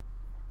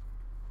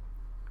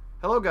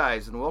Hello,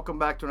 guys, and welcome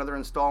back to another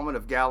installment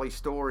of Galley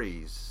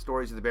Stories,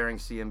 Stories of the Bering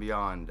Sea and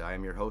Beyond. I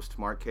am your host,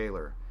 Mark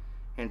Kaler,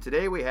 and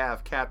today we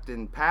have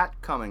Captain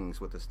Pat Cummings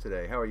with us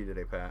today. How are you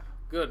today, Pat?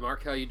 Good,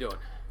 Mark. How you doing?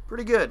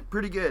 Pretty good,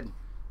 pretty good.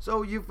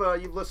 So you've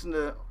listened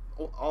to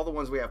all the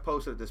ones we have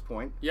posted at this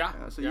point. Yeah.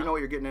 So you know what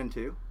you're getting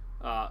into.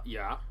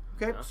 Yeah.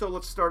 Okay. Yeah. So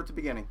let's start at the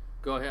beginning.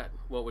 Go ahead.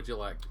 What would you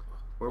like?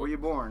 Where were you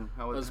born?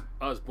 I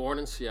was born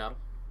in Seattle,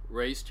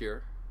 raised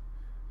here.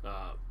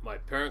 My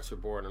parents were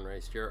born and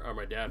raised here, or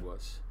my dad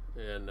was.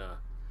 And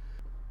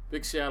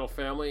big Seattle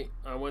family.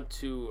 I went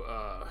to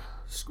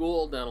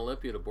school down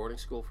Olympia, to boarding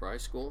school for high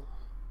school,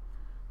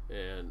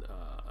 and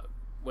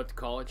went to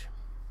college.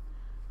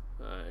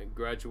 I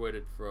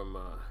graduated from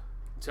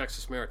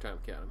Texas Maritime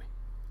Academy.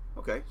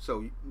 Okay,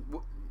 so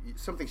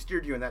something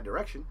steered you in that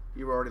direction.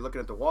 You were already looking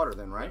at the water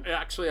then, right?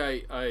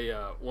 Actually,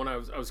 I when I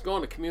was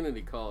going to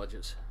community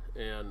colleges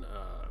and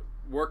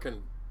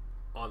working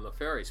on the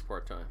ferries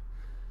part time,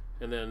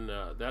 and then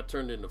that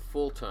turned into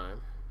full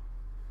time.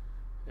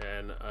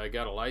 And I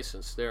got a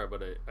license there,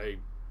 but I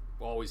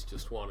always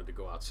just wanted to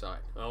go outside.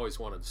 I always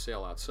wanted to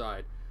sail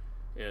outside,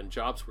 and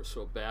jobs were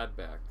so bad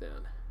back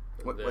then.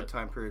 What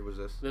time period was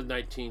this? The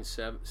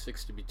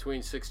 1960,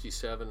 between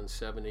 67 and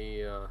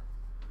 72.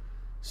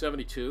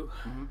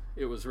 Mm-hmm.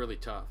 It was really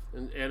tough.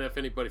 And if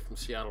anybody from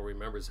Seattle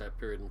remembers that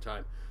period in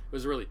time, it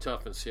was really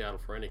tough in Seattle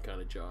for any kind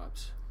of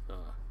jobs.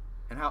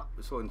 And how?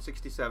 So in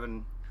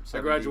 67, 70,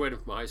 I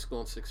graduated from high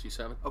school in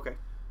 67. Okay,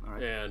 all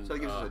right. And so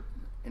it gives us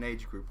an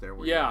age group there.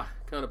 Yeah,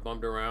 kind of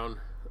bummed around,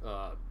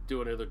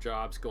 doing other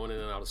jobs, going in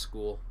and out of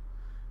school.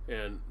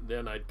 And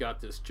then I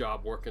got this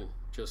job working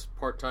just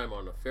part-time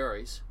on the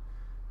ferries,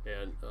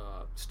 and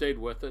stayed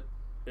with it.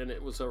 And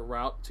it was a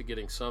route to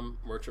getting some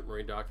merchant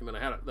marine document.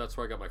 That's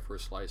where I got my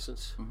first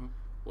license,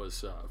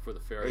 was for the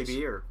ferries.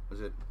 AB, or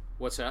was it?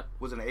 What's that?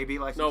 Was it an AB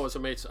license? No, it was a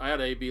mate's. I had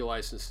an AB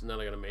license, and then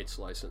I got a mate's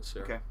license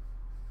there. Okay.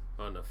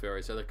 On the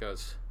ferries. I think I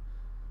was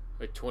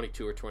like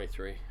 22 or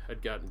 23.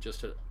 I'd gotten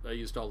I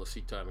used all the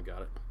seat time and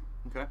got it.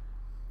 Okay.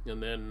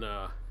 And then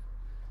I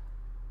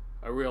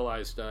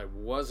realized I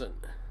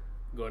wasn't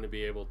going to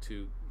be able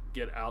to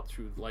get out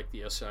through like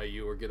the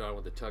SIU or get on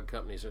with the tug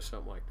companies or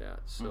something like that.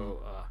 So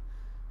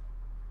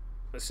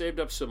I saved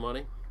up some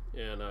money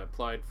and I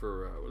applied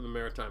for the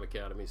Maritime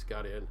Academies,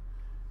 got in,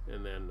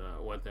 and then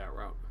went that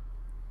route.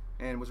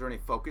 And was there any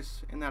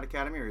focus in that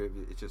academy, or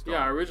it's just?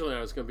 Yeah, originally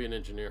I was going to be an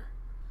engineer.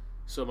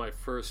 So my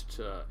first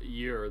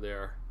year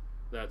there,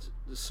 that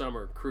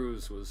summer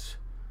cruise was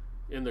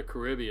in the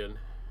Caribbean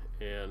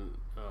and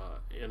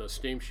in a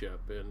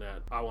steamship, and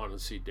that I wanted to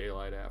see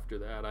daylight after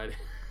that. I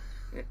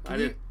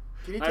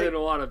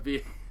didn't want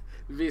to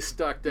be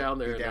stuck down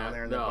there.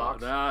 In the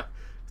box? Nah,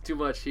 too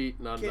much heat,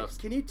 not enough.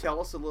 Can you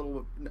tell us a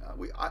little?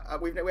 We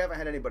haven't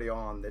had anybody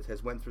on that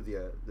has went through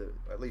the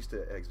at least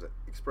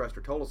expressed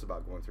or told us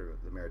about going through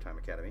the Maritime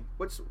Academy.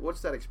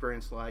 What's that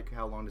experience like?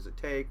 How long does it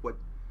take? What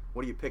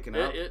are you picking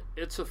up?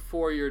 It's a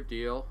 4-year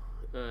deal.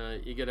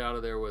 You get out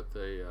of there with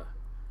a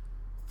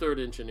third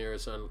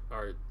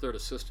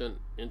assistant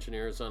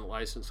engineers on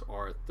license,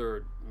 or a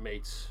third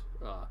mate's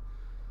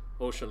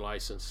ocean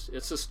license.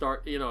 It's a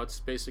start. It's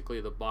basically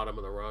the bottom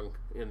of the rung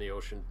in the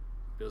ocean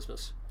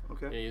business.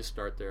 Okay. And you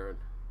start there.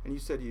 And you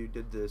said you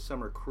did the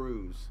summer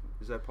cruise.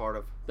 Is that part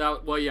of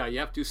that? Well, yeah. You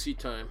have to do seat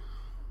time,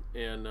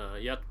 and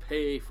you have to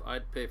pay. I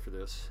had to pay for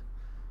this,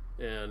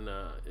 and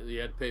you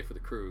had to pay for the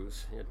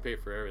cruise. You had to pay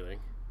for everything.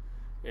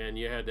 And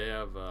you had to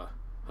have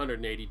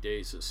 180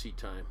 days of sea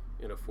time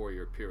in a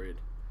 4-year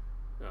period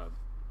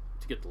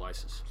to get the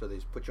license. So they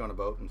just put you on a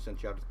boat and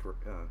sent you out to the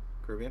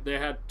Caribbean? They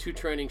had 2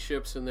 training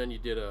ships, and then you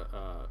did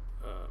a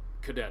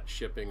cadet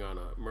shipping on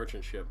a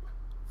merchant ship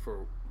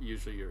for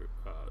usually your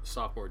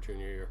sophomore,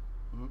 junior year.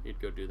 Mm-hmm. You'd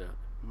go do that.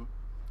 Mm-hmm.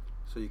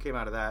 So you came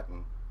out of that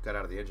and got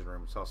out of the engine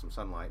room and saw some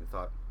sunlight and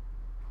thought...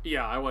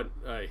 Yeah,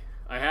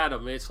 I had a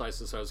mate's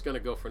license. I was going to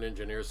go for an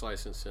engineer's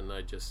license, and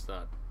I just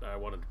thought I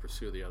wanted to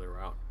pursue the other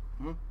route.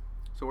 Mm-hmm.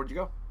 So where'd you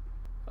go?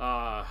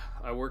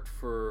 I worked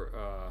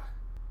for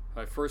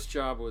my first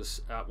job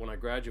was when I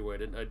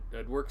graduated.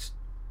 I'd worked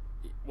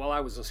while I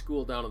was in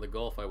school down in the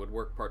Gulf. I would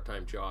work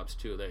part-time jobs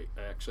too.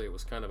 It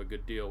was kind of a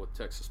good deal with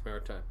Texas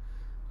Maritime.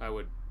 I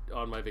would,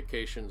 on my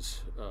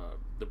vacations,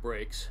 the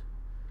breaks,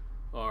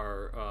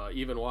 or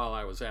even while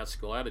I was at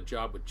school, I had a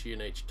job with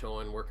G&H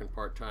Towing, working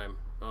part-time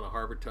on a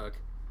harbor tug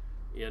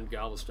in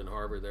Galveston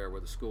Harbor there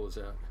where the school was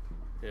at,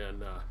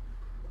 and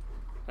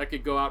I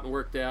could go out and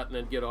work that and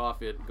then get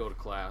off it and go to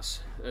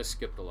class. I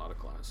skipped a lot of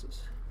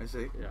classes. I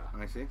see. Yeah.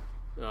 I see.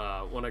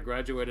 When I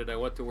graduated, I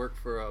went to work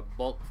for a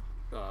bulk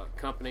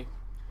company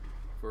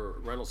for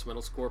Reynolds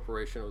Metals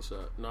Corporation. It was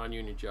a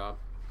non-union job,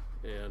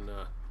 and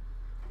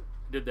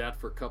did that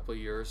for a couple of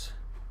years.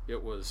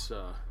 It was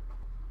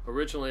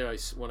originally,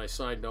 when I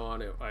signed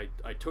on,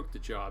 I took the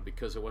job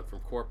because it went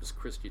from Corpus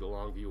Christi to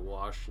Longview,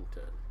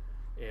 Washington,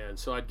 and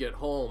so I'd get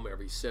home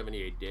every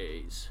 78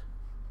 days,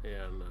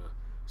 and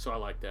so I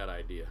liked that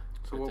idea.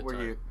 So what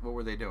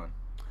were they doing?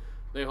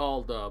 They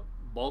hauled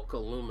bulk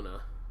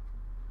alumina.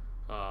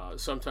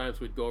 Sometimes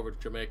we'd go over to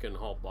Jamaica and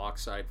haul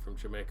bauxite from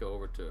Jamaica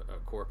over to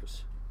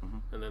Corpus.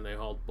 and then they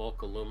hauled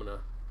bulk alumina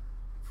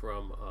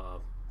from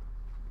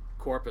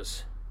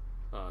Corpus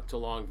to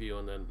Longview,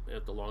 and then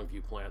at the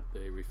Longview plant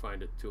they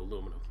refined it to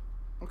aluminum.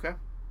 Okay.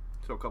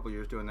 So a couple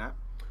years doing that.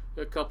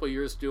 A couple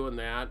years doing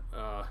that.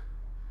 I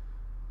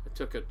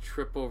took a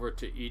trip over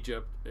to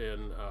Egypt,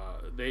 and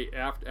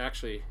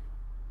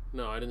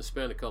no, I didn't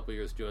spend a couple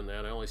years doing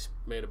that. I only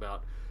made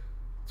about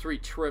 3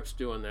 trips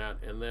doing that,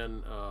 and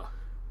then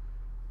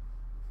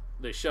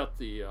they shut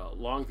the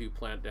Longview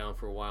plant down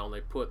for a while,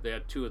 and they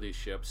had 2 of these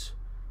ships,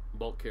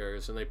 bulk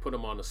carriers, and they put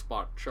them on the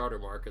spot charter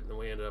market, and then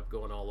we ended up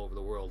going all over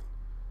the world,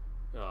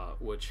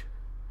 which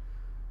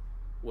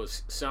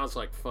sounds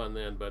like fun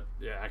then, but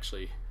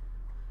actually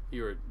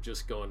you were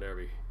just going to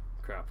every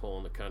crap hole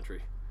in the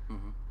country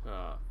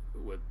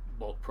with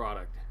bulk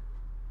product.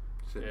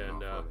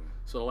 And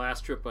so the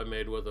last trip I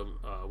made with them,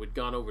 we'd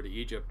gone over to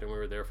Egypt, and we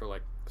were there for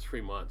like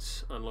 3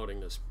 months unloading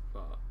this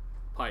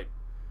pipe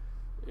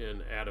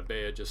in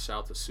Atabea, just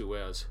south of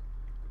Suez,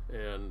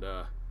 and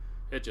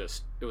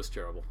it was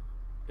terrible,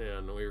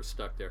 and we were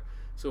stuck there.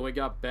 So when we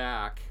got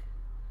back,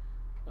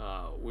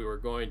 we were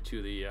going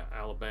to the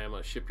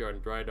Alabama shipyard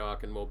and dry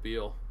dock in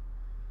Mobile,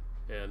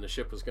 and the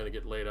ship was going to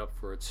get laid up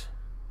for its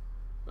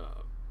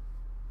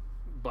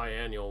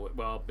biannual,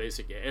 well,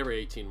 basically every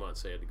 18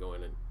 months they had to go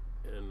in,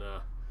 and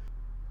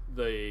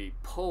the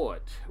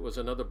Poet was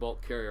another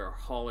bulk carrier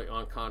hauling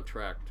on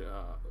contract,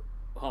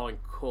 hauling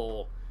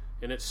coal,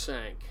 and it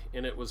sank,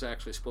 and it was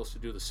actually supposed to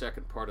do the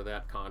second part of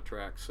that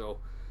contract. So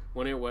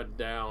when it went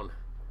down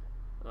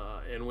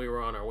and we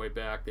were on our way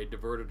back, they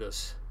diverted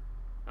us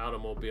out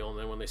of Mobile, and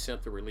then when they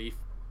sent the relief,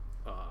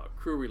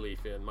 crew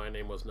relief in, my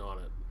name wasn't on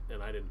it,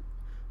 and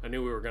I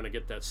knew we were going to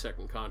get that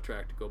second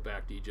contract to go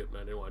back to Egypt,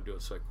 and I didn't want to do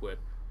it, so I quit.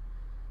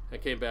 I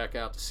came back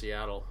out to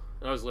Seattle.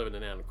 I was living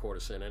in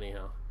Anacortes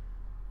anyhow,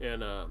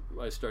 and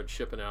I started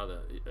shipping out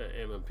of the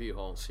MMP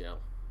haul in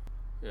Seattle,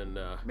 and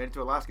made it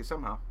to Alaska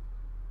somehow.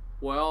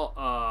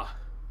 Well,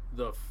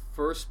 the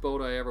first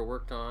boat I ever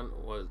worked on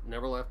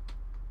never left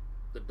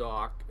the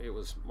dock. It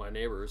was my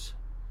neighbor's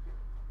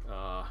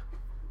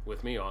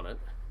with me on it.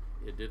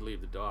 It did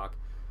leave the dock,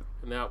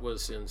 and that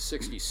was in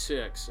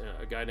 '66.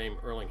 A guy named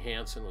Erling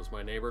Hansen was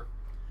my neighbor,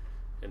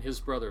 and his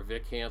brother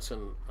Vic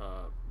Hansen,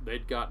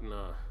 they'd gotten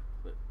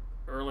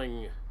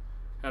Erling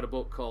had a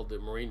boat called the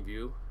Marine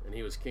View, and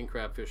he was king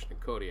crab fishing in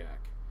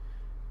Kodiak,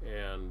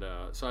 and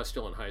so I was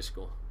still in high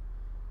school,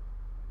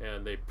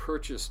 and they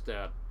purchased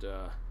that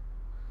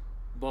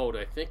boat.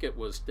 I think it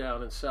was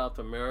down in South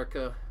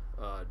America,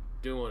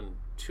 doing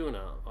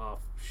tuna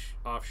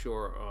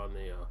offshore on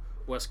the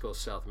west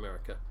coast South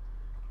America,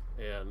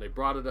 and they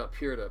brought it up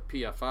here to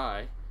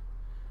PFI,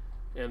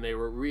 and they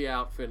were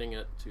re-outfitting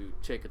it to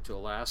take it to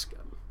Alaska,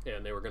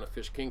 and they were going to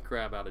fish king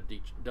crab out of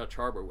Dutch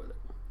Harbor with it.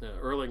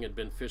 Erling had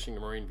been fishing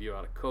the Marine View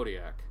out of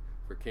Kodiak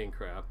for king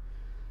crab,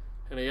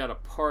 and he had a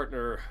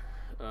partner,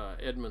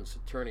 Edmund's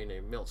attorney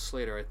named Milt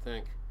Slater, I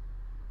think.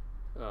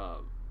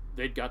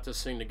 They'd got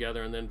this thing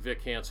together, and then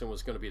Vic Hansen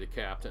was going to be the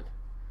captain,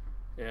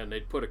 and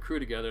they'd put a crew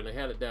together, and they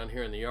had it down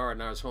here in the yard,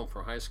 and I was home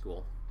from high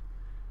school,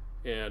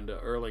 and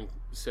Erling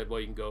said, well,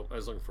 you can go. I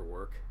was looking for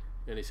work,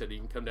 and he said, you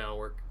can come down and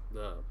work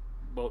the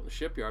boat in the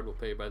shipyard. We'll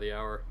pay you by the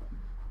hour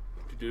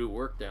to do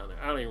work down there.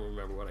 I don't even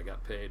remember what I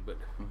got paid, but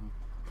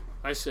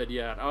I said,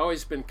 yeah. I'd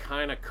always been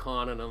kind of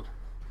conning him.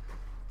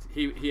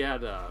 He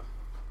had a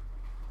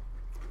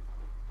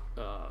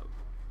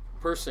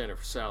purse center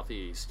for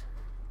Southeast,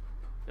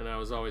 and I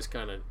was always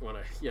kind of, when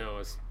I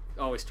was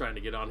always trying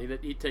to get on,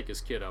 he'd take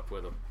his kid up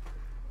with him,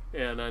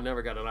 and I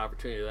never got an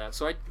opportunity to that.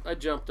 So I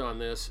jumped on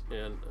this,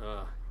 and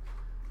I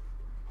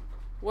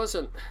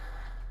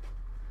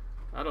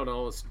don't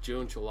know, it was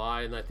June,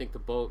 July, and I think the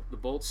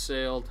boat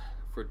sailed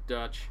for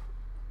Dutch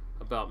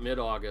about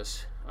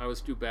mid-August. I was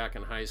due back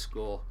in high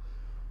school.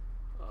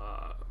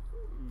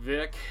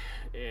 Vic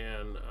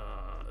and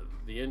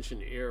the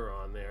engineer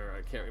on there,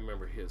 I can't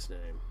remember his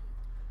name.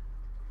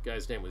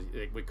 Guy's name was,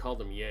 we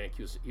called him Yank.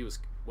 He was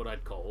what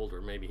I'd call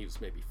older. Maybe he was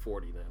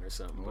 40 then or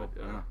something. Oh,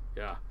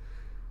 but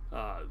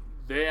yeah.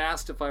 They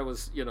asked if I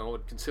was,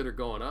 would consider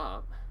going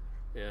up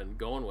and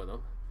going with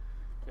them.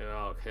 And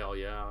oh, hell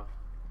yeah.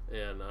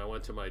 And I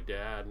went to my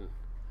dad, and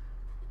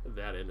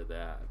that ended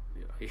that.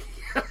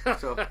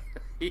 So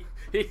he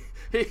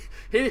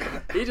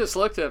just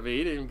looked at me.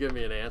 He didn't even give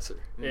me an answer,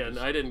 and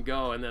I didn't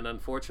go. And then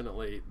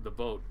unfortunately, the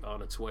boat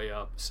on its way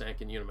up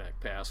sank in Unimac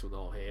Pass with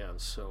all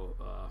hands. So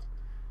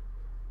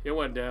it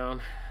went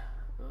down.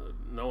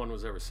 No one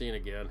was ever seen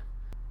again.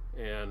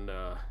 And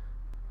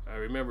I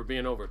remember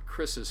being over at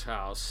Chris's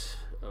house.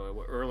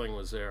 Erling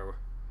was there,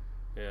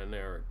 and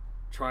they're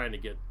trying to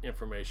get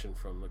information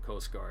from the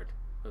Coast Guard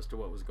as to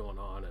what was going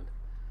on. And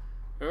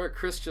I remember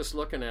Chris just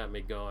looking at me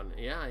going,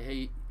 yeah,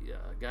 hey,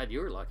 God, you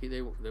were lucky.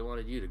 They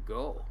wanted you to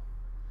go.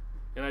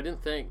 And I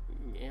didn't think,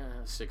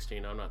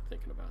 16, I'm not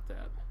thinking about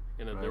that.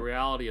 And Right. The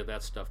reality of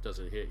that stuff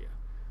doesn't hit you.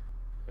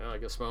 Well, I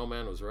guess my old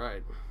man was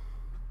right.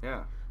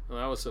 yeah. And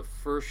that was the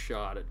first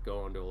shot at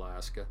going to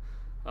Alaska.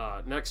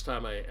 Next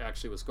time I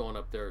actually was going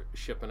up there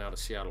shipping out of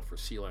Seattle for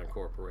Sealand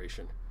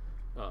Corporation,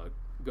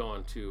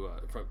 going to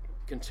from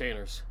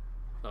containers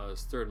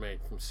as third mate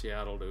from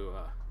Seattle to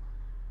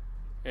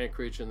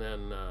Anchorage, and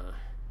then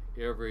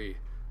every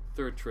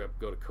third trip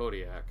go to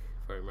Kodiak,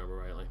 if I remember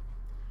rightly.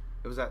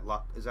 Is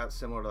that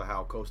similar to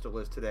how Coastal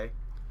is today?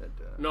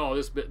 No,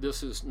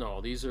 this is no.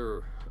 These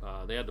are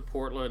they had the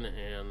Portland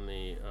and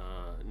the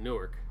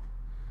Newark,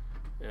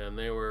 and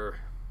they were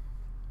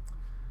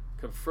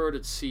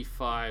converted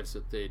C5s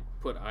that they'd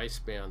put ice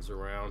bands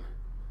around,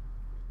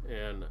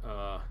 and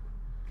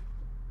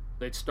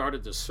they'd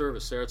started the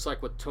service there. It's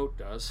like what Tote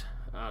does.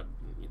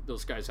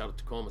 Those guys out at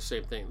Tacoma,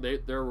 same thing.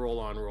 They're roll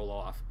on, roll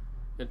off,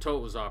 and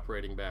Tote was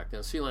operating back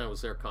then. Sealand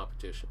was their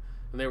competition,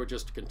 and they were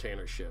just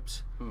container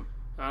ships.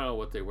 I don't know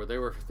what they were. They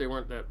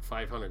weren't that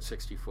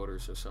 560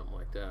 footers or something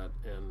like that,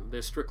 and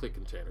they're strictly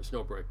containers,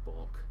 no break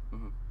bulk,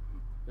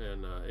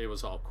 and it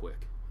was all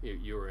quick.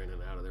 You were in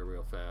and out of there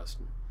real fast,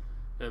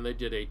 and they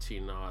did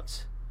 18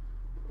 knots,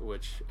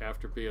 which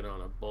after being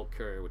on a bulk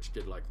carrier, which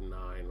did like 9,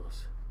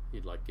 was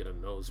you'd like get a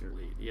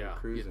nosebleed. You're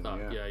cruising,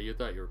 you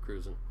thought you were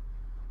cruising,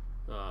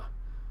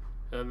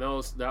 and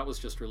that was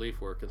just relief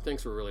work, and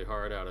things were really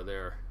hard out of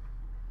there.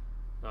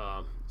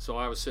 So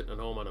I was sitting at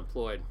home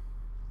unemployed.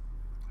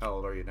 How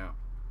old are you now?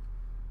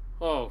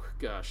 Oh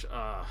gosh,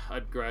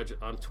 I'd graduate.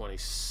 I'm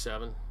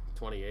 27,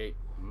 28,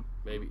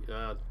 maybe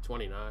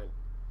 29. I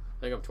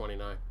think I'm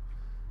 29,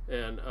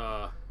 and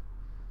I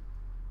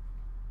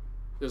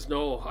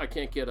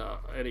can't get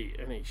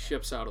any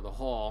ships out of the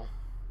hall,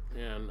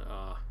 and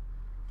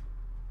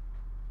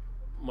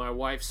my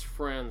wife's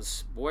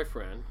friend's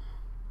boyfriend,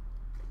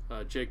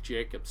 Jake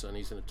Jacobson,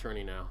 he's an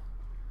attorney now,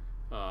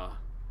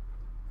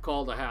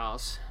 called the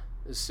house.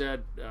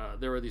 Said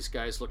there were these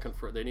guys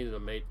they needed a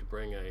mate to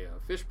bring a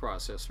fish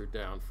processor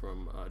down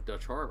from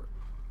Dutch Harbor,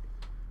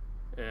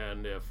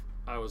 and if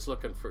I was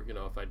looking for,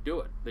 if I'd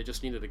do it, they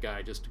just needed a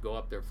guy just to go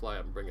up there, fly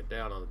up, and bring it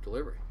down on the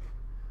delivery.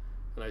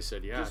 And I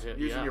said, yeah, just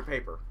using your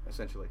paper,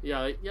 essentially.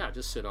 Yeah,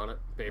 just sit on it,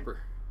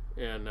 paper,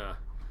 and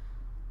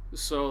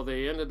so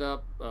they ended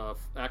up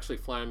actually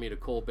flying me to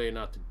Cold Bay,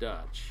 not to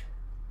Dutch,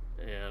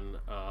 and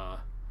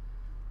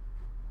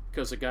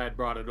because the guy had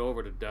brought it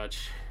over to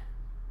Dutch.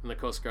 And the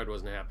Coast Guard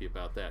wasn't happy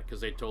about that because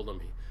they told them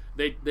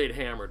they'd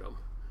hammered them.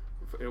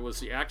 It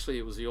was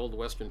the old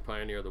Western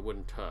Pioneer, the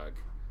wooden tug,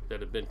 that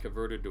had been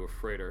converted to a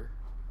freighter,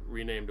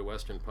 renamed to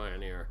Western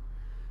Pioneer,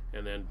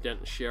 and then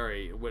Denton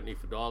Sherry, Whitney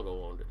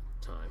Fidalgo owned it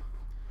at the time,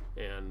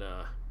 and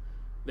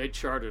they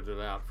chartered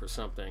it out for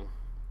something,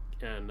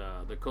 and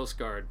the Coast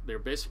Guard they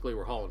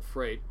were hauling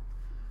freight.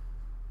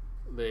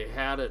 They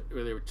had it.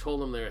 They told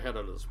them they had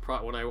it as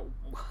when I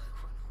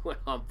went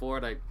on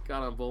board. I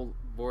got on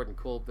board in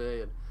Cold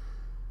Bay, and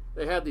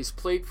they had these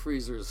plate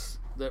freezers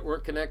that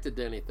weren't connected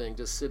to anything,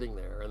 just sitting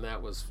there, and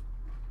that was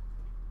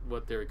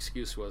what their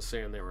excuse was,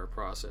 saying they were a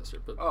processor.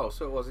 But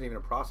so it wasn't even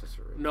a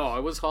processor. No,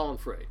 it was hauling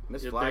freight.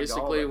 It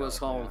basically was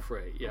hauling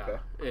freight. Yeah,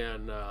 okay.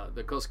 And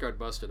the Coast Guard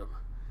busted them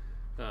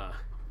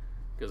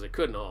because they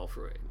couldn't haul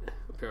freight.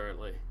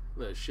 Apparently,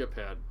 the ship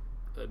had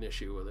an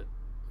issue with it,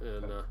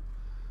 and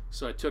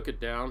so I took it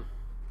down,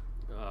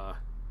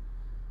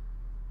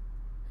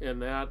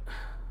 and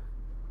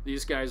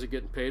these guys are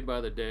getting paid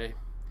by the day.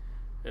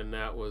 And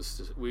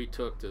we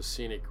took the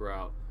scenic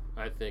route.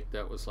 I think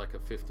that was like a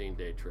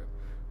 15-day trip.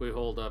 We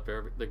holed up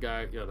the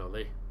guy,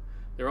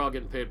 they're all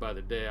getting paid by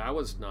the day. I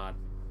was not,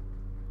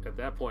 at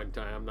that point in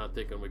time, I'm not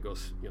thinking we go,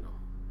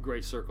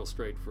 Great Circle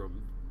straight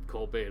from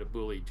Cold Bay to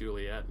Bully,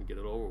 Juliet and get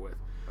it over with.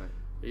 Right.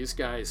 These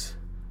guys,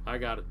 I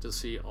got to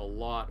see a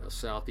lot of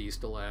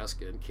Southeast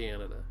Alaska and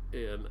Canada.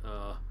 And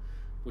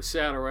we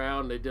sat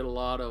around, they did a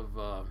lot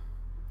of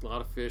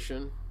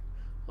fishing,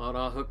 a lot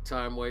of hook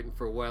time waiting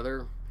for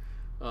weather.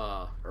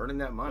 Earning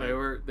that money. They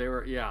were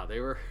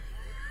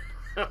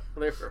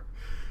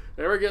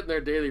they were getting their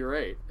daily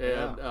rate,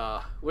 and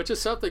which is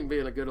something,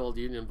 being a good old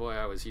Union boy,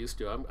 I was used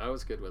to. I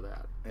was good with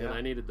that, and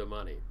I needed the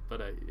money,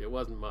 but it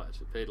wasn't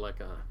much. It paid I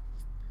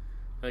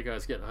think I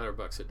was getting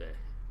 $100 a day.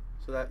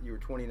 So that you were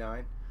 29.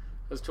 I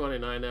was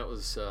 29. That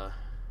was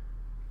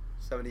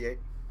 78,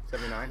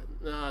 79.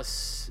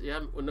 Yeah,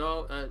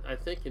 no, I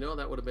think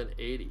that would have been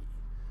 80.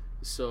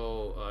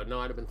 So no,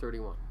 I'd have been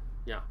 31.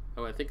 Yeah.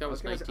 Oh, I think I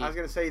was 19. I was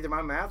going to say either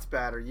my math's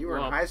bad or you were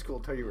in high school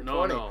until you were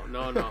 20.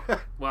 No.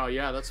 Well,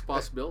 yeah, that's a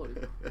possibility.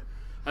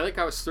 I think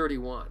I was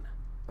 31.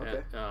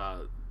 Okay.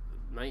 At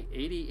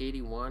 80,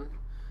 81.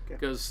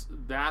 Because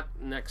that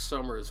next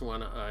summer is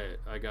when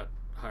I got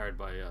hired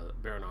by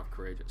Baranoff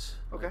Courageous.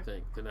 Okay. I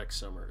think the next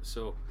summer.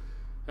 So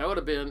that would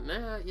have been,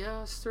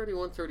 it's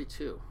 31,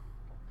 32.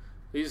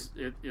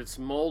 It's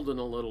molding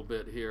a little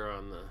bit here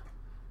on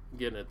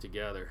getting it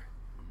together.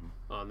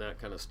 On that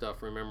kind of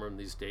stuff, remembering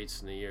these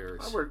dates and the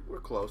years. We're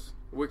close.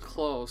 We're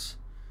close,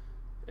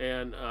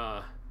 and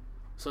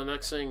so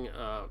next thing,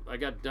 I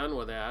got done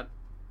with that,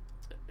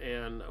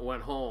 and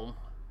went home.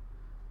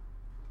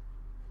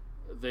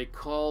 They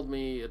called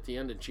me at the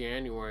end of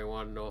January,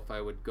 wanted to know if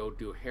I would go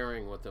do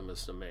herring with them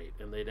as a mate,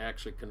 and they'd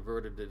actually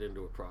converted it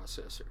into a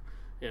processor.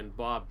 And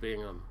Bob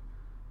Bingham,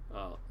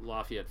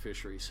 Lafayette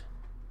Fisheries,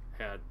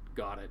 had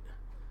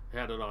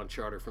it on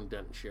charter from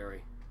Denton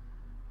Sherry.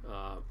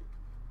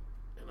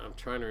 and I'm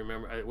trying to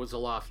remember. It was a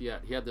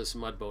Lafayette. He had this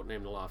mud boat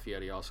named the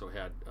Lafayette. He also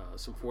had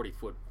some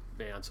 40-foot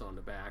bands on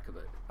the back of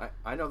it.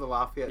 I know the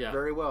Lafayette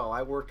very well.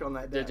 I worked on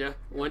that deck. Did you?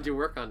 When did you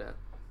work on that?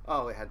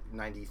 Oh, it had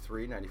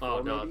 93, 94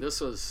 Oh, no, maybe.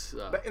 this was...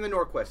 but in the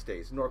Norquest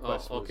days.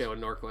 Norquest Oh, okay, was,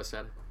 when Norquest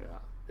had it.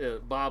 Yeah.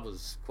 Bob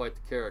was quite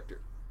the character.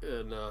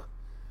 And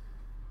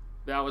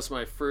that was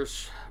my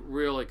first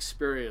real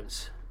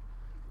experience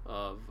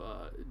of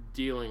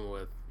dealing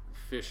with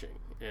fishing.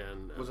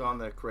 And was on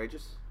the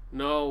Courageous?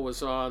 No,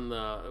 was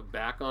on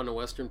back on the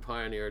Western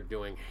Pioneer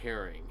doing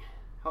herring.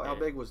 How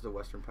big was the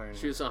Western Pioneer?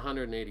 She was a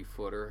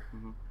 180-footer.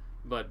 Mm-hmm.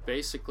 But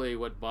basically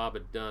what Bob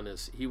had done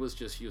is he was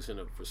just using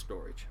it for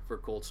storage, for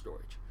cold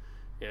storage.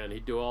 And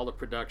he'd do all the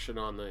production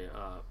on the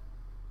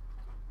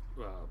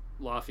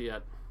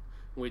Lafayette.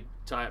 We'd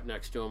tie up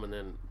next to him and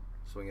then...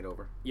 swing it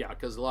over? Yeah,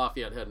 because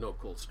Lafayette had no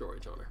cold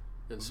storage on her.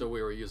 And so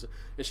we were using...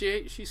 And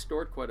she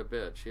stored quite a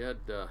bit. She had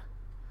a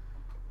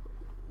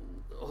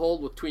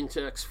hold with tween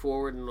decks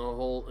forward and a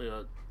whole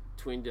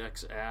tween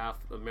decks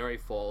aft, Mary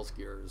Falls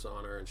gears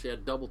on her. And she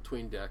had double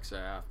tween decks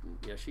aft. And,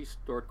 yeah, she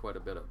stored quite a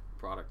bit of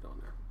product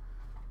on there.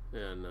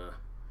 And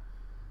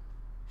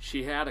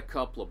she had a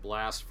couple of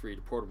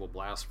portable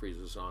blast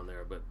freezers on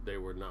there, but they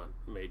were not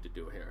made to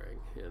do herring,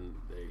 and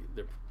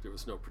there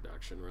was no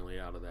production really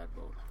out of that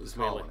boat. It was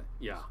mainly,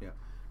 yeah,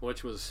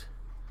 which was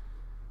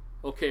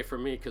okay for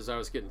me because I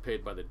was getting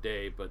paid by the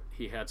day, but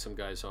he had some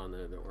guys on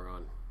there that were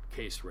on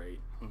case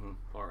rate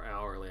or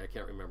hourly. I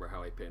can't remember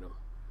how he paid them.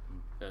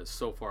 As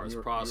so far as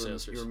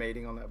processors, you were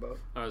mating on that boat?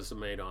 I was the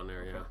mate on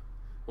there, yeah.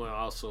 Well,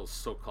 also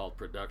so-called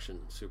production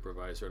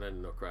supervisor, and I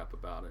didn't know crap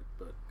about it,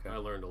 but I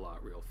learned a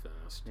lot real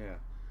fast. Yeah.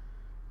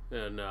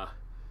 And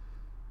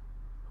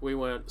we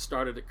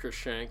started at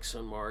Cruikshanks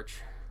in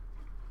March,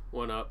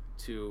 went up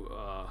to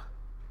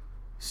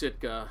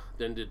Sitka,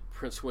 then did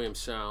Prince William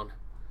Sound,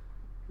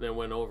 then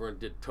went over and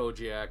did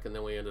Tojiak, and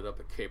then we ended up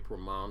at Cape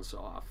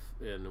Romanzoff,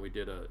 and we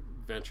did a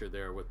venture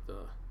there with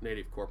the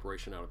Native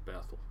Corporation out of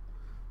Bethel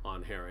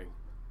on herring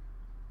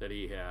that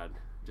he had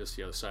just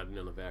the other side of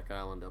Nunivak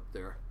Island up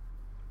there.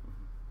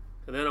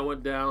 And then I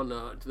went down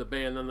to the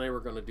bay, and then they were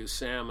going to do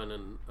salmon,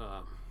 and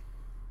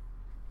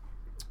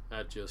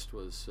that just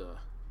was...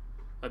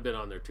 I've been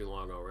on there too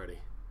long already.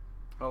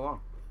 How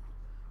long?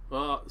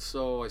 Well,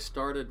 so we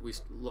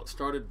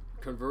started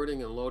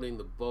converting and loading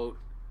the boat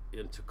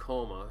in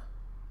Tacoma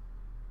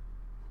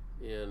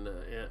in,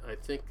 I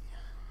think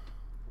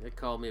they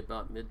called me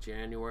about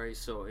mid-January,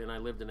 and I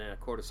lived in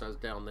Anacortes, so I was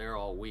down there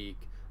all week,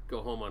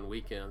 go home on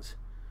weekends.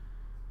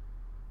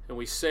 And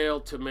we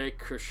sailed to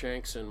make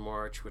Cruikshanks in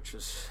March, which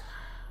was,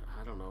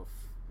 I don't know,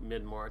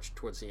 mid-March,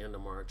 towards the end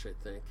of March, I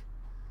think.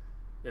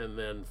 And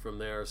then from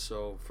there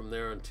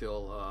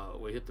until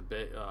we hit the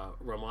bay,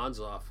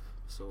 Romanzoff.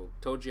 So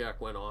Tojiak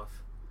went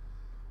off.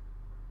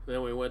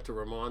 Then we went to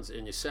Romanzoff,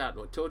 and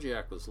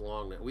Tojiak was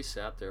long. We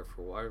sat there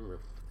for a while.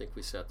 I think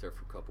we sat there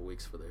for a couple of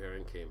weeks before the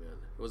herring came in.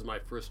 It was my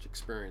first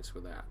experience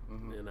with that,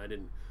 and I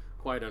didn't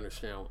quite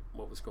understand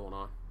what was going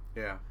on.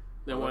 Yeah.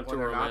 Then when to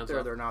they're not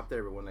there, they're not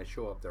there. But when they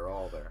show up, they're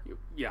all there.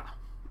 Yeah,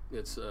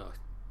 it's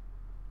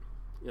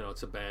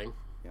it's a bang,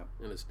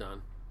 and it's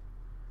done.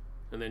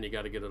 And then you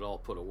got to get it all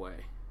put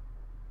away.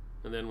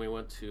 And then we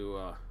went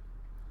to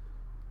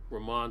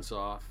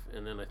Romanzoff,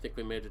 and then I think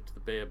we made it to the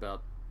bay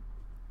about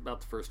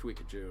the first week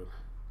of June.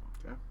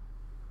 Okay.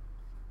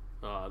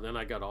 Then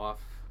I got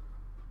off.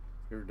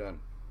 You were done.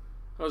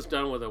 I was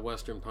done with a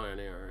Western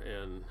Pioneer,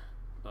 and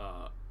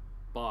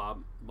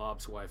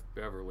Bob's wife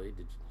Beverly.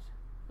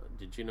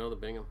 Did you know the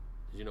Bingham?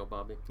 Did you know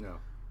Bobby? No.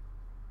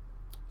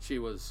 She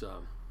was.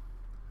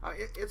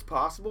 It's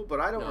possible, but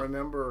I don't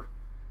remember.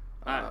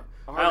 I had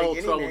a little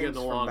trouble getting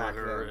along with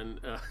her, and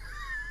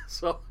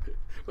so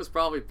it was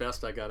probably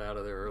best I got out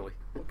of there early.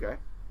 Okay.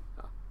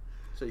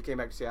 So you came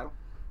back to Seattle?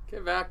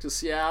 Came back to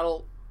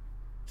Seattle,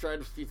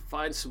 tried to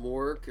find some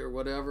work or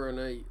whatever, and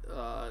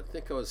I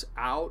think I was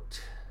out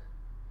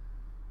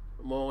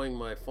mowing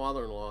my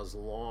father-in-law's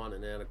lawn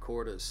in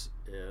Anacortes,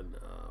 and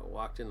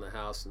walked in the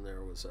house, and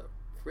there was a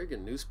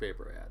friggin'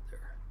 newspaper ad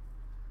there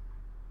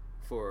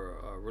for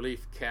a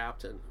relief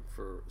captain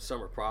for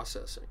summer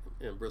processing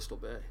in Bristol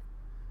Bay.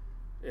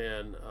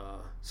 And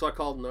so I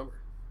called the number,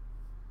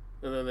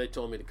 and then they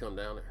told me to come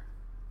down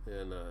there,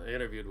 and I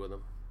interviewed with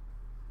them,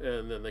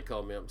 and then they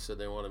called me up and said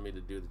they wanted me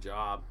to do the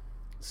job.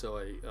 So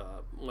I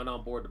went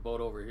on board the boat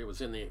over here. It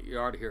was in the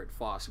yard here at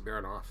Foss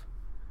Baranoff,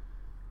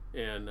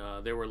 and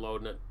they were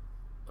loading it.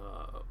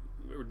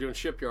 We were doing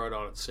shipyard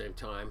on it at the same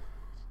time,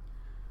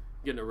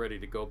 getting it ready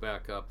to go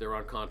back up. They were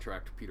on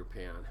contract to Peter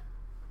Pan,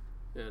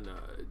 and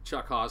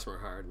Chuck Hosmer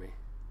hired me.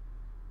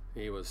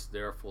 He was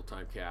their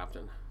full-time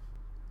captain.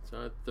 So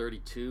I was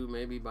 32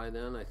 maybe by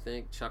then, I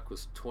think. Chuck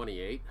was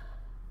 28.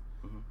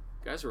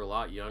 Guys were a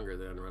lot younger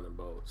then running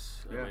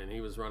boats. I mean,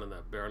 he was running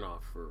that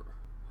Baranoff for,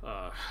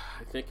 I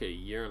think, a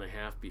year and a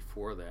half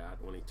before that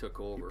when he took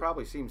over. He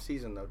probably seemed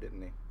seasoned, though,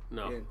 didn't he?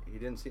 No. He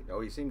didn't seem...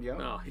 Oh, he seemed young?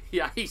 No.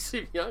 Yeah, he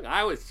seemed young.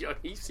 I was young.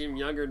 He seemed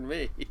younger than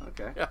me.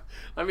 Okay.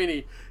 I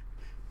mean,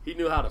 he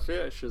knew how to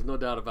fish. There's no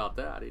doubt about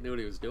that. He knew what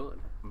he was doing.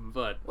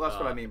 But Well,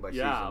 that's what I mean by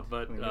yeah. seasoned.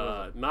 But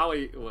I mean, now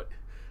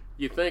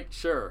you think,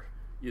 sure,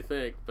 you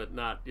think, but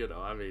not.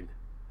 I mean,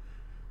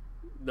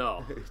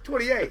 no. He's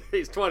 28.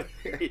 He's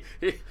 20.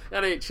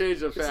 That ain't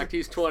changed the fact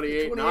he's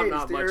 28, and I'm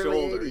not it's the much early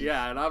older. 80s.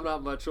 Yeah, and I'm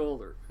not much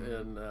older.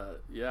 And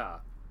yeah,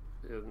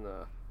 and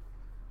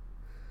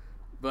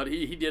but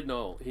he did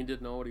know. He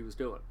did know what he was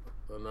doing.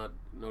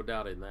 No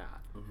doubt in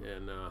that.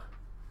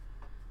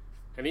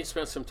 And he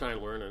spent some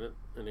time learning it,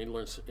 and he'd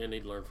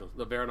learn from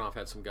the Baranof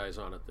had some guys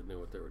on it that knew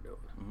what they were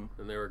doing,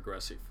 and they were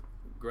aggressive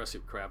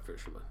crab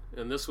fishermen.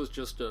 And this was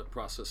just a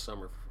processed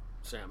summer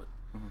salmon.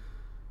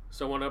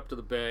 So I went up to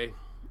the bay,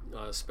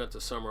 spent the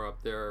summer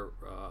up there.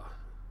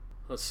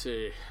 Let's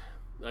see,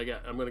 I'm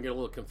going to get a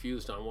little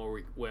confused on where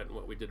we went and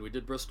what we did. We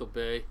did Bristol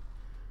Bay.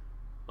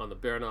 On the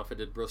Baranof, I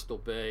did Bristol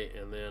Bay,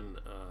 and then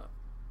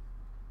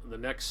the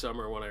next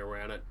summer when I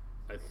ran it,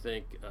 I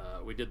think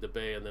we did the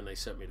bay, and then they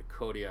sent me to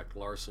Kodiak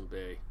Larson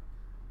Bay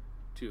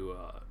to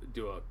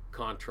do a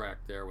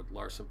contract there with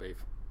Larson Bay,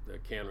 the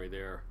cannery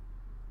there,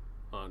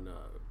 on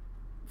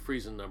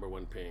freezing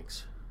 #1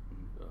 pinks,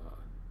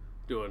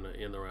 doing an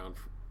in the round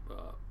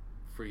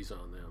freeze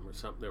on them or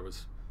something. There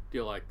was a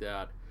deal like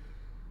that,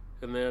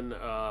 and then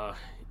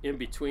in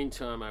between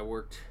time I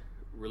worked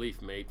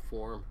relief mate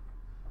for him.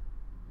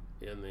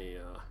 In the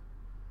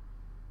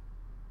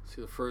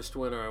the first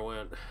winter I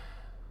went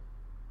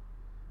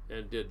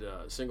and did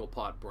single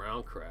pot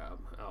brown crab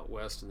out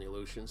west in the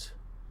Aleutians,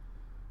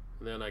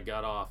 and then I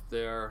got off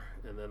there,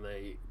 and then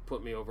they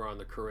put me over on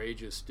the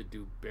Courageous to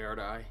do bear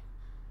dye,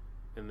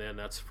 and then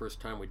that's the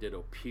first time we did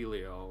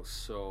Opelio.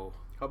 So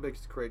how big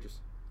is the Courageous?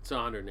 It's a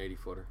 180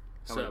 footer.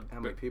 How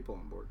many people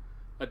on board?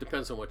 It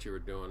depends on what you were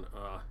doing.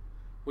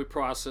 We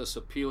processed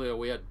Opelio.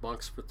 We had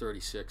bunks for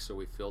 36, so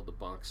we filled the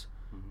bunks.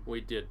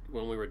 We did,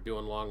 when we were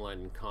doing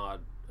longline and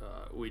cod,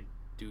 we'd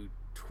do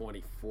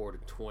 24 to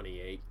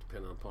 28,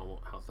 depending upon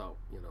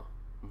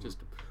just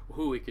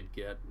who we could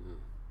get. And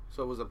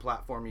so was the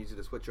platform easy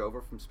to switch over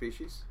from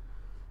species?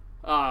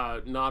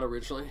 not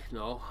originally,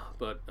 no,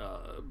 but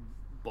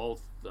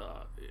both.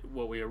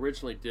 What we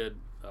originally did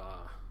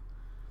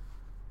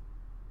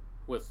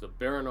with the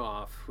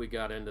Baranof, we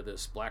got into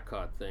this black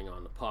cod thing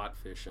on the pot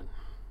fishing,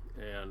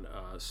 and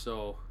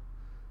so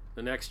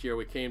the next year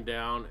we came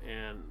down,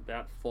 and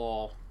that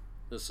fall,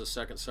 this is the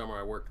second summer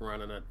I worked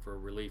running it for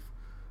relief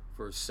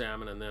for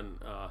salmon, and then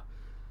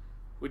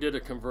we did a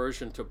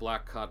conversion to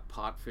black cod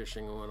pot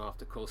fishing. We went off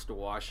the coast of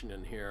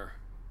Washington here,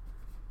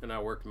 and I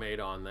worked mate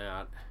on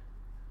that,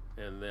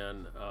 and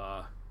then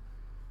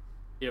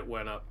it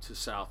went up to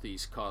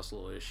southeast, caused a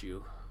little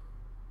issue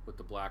with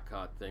the black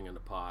cod thing and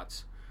the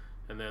pots,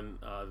 and then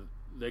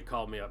they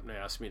called me up and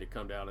asked me to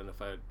come down and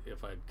if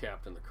I'd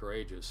captain the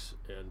Courageous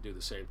and do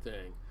the same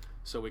thing.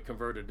 So we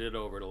converted it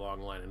over to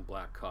longline and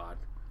black cod.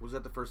 Was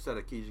that the first set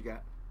of keys you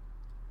got?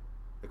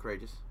 The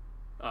Courageous?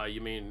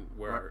 You mean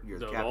where You're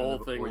the captain whole of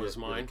the, thing or was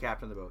you're mine? the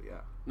captain of the boat, yeah.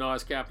 No, I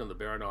was captain of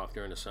the Baranof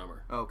during the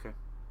summer. Oh, okay.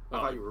 I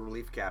thought you were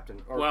relief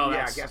captain. Or, Well,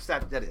 yeah, I guess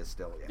that is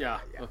still, yeah.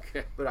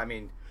 Okay. But I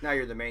mean, now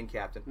you're the main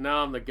captain.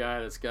 Now I'm the guy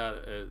that's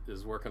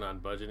is working on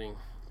budgeting,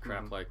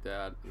 crap like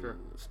that, Sure. and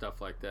stuff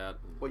like that.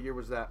 What year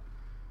was that?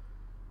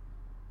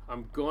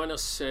 I'm going to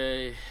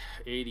say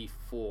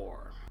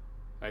 84.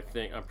 I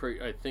think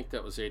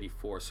that was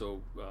 84.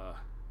 So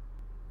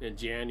in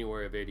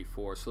January of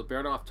 84. So the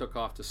Baranof took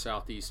off to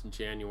southeast in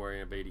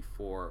January of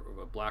 84,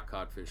 black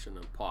cod fishing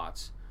and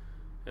pots,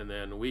 and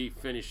then we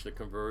finished the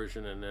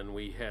conversion, and then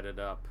we headed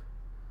up.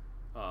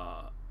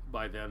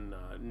 By then,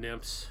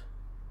 NIMS,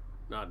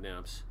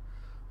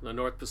 the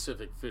North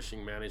Pacific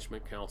Fishing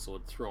Management Council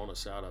had thrown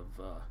us out of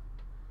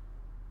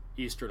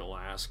eastern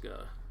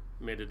Alaska,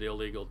 made it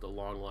illegal to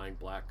longline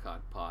black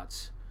cod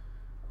pots,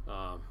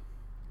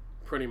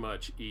 pretty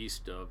much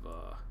east of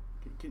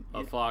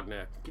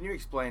Fogneck. Can you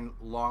explain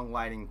long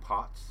lining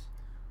pots?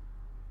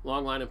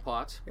 Longline and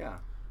pots? Yeah.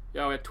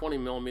 Yeah, we had 20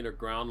 millimeter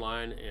ground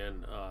line,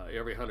 and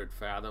every 100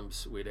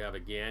 fathoms we'd have a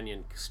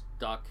gannion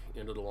stuck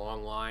into the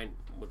long line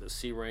with a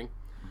C-ring,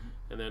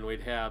 and then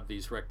we'd have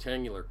these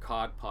rectangular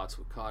cod pots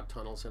with cod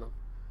tunnels in them,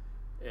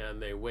 and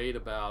they weighed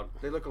about.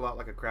 They look a lot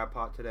like a crab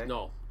pot today.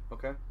 No.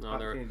 Okay. No,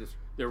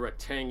 they're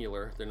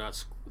rectangular. They're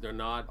not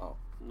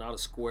a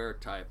square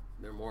type.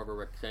 They're more of a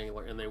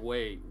rectangular, and they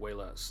weigh way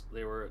less.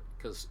 They were,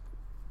 because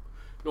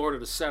in order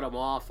to set them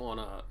off on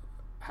a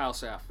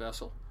house aft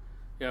vessel,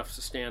 you have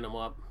to stand them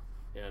up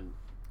and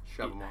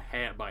shove them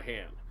off by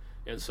hand,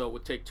 and so it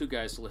would take two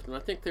guys to lift them. I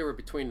think they were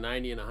between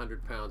 90 and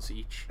 100 pounds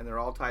each, and they're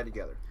all tied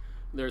together.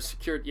 They're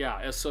secured, yeah.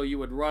 And so you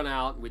would run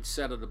out, we'd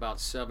set it about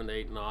 7 to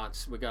 8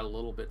 knots. We got a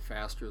little bit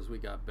faster as we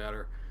got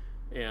better,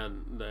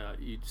 and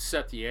you'd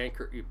set the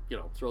anchor,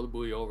 throw the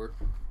buoy over,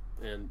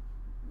 and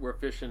we're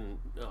fishing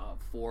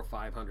 400 or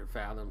 500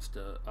 fathoms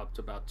to up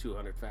to about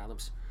 200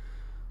 fathoms.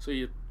 So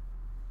you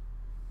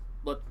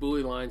let the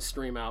buoy line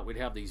stream out. We'd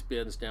have these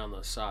bins down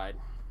the side,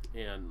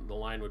 and the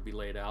line would be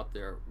laid out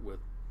there with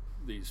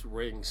these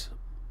rings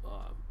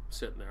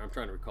sitting there. I'm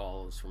trying to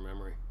recall those from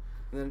memory.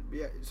 And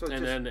then so And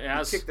just, then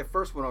as you kick the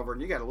first one over,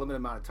 and you got a limited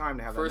amount of time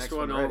to have first that next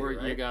one one over, ready,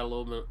 right? you got a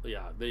little bit.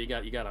 Yeah, then you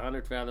got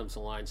 100 fathoms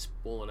of line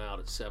spooling out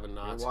at 7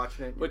 knots. You're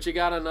watching it, but you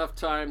got enough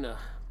time to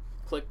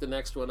click the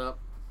next one up,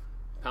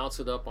 pounce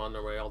it up on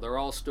the rail. They're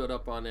all stood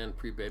up on end,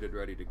 pre-baited,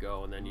 ready to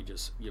go, and then you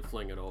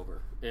fling it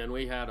over. And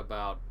we had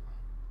I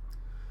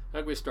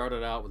think we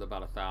started out with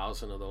about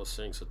 1,000 of those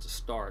things at the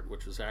start,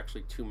 which was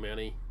actually too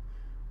many.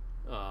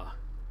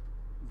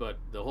 But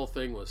the whole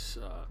thing was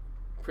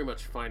pretty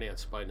much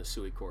financed by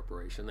Nisui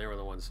Corporation. They were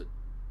the ones that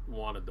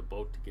wanted the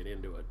boat to get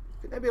into it.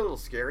 Could that be a little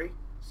scary?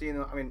 Seeing,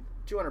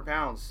 200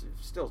 pounds,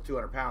 still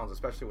 200 pounds,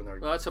 especially when they're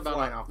Well, that's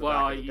flying off the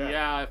well, back of the deck.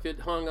 yeah. If it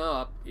hung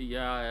up,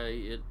 yeah,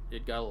 it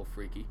got a little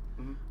freaky.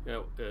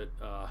 Mm-hmm.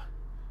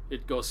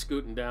 It goes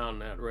scooting down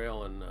that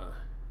rail and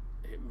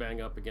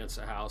bang up against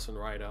the house and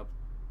right up.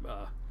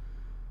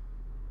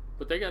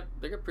 But they got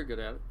pretty good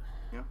at it.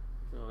 Yeah.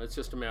 It's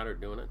just a matter of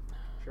doing it.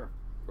 Sure.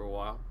 For a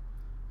while,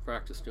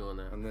 practice doing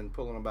that. And then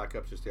pulling them back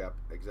up is just the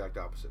exact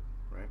opposite,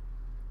 right?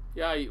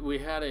 Yeah, we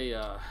had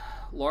a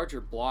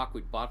larger block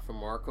we bought from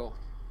Marco,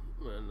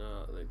 and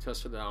they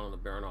tested it out on the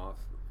Baranof.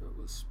 It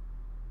was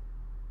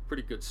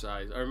pretty good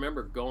size. I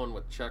remember going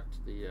with Chuck to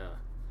the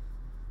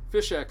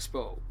Fish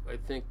Expo, I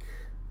think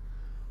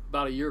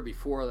about a year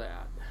before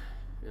that,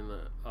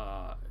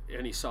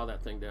 and he saw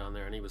that thing down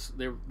there, and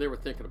they were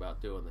thinking about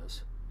doing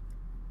this.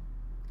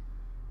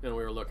 And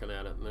we were looking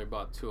at it, and they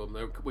bought two of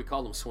them. We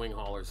called them swing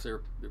haulers.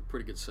 They're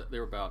pretty good. They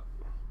were about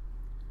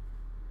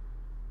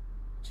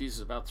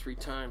 3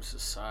 times the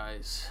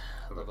size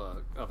of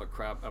a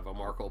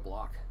Marco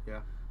block. Yeah.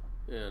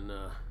 And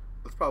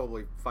it's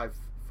probably 5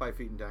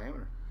 feet in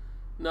diameter.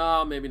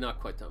 No, maybe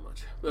not quite that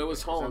much. But it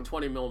was hauling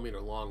 20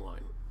 millimeter long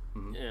line,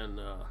 mm-hmm. and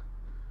a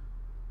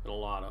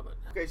lot of it.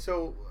 Okay,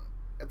 so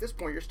at this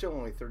point you're still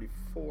only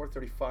 34,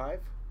 35.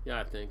 Yeah,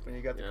 I think. When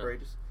you got the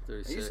Courageous.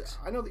 36.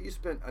 I know that you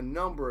spent a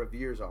number of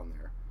years on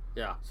there.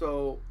 Yeah.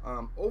 So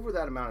over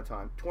that amount of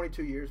time,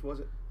 22 years was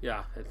it?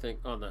 Yeah, I think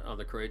on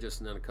the Courageous,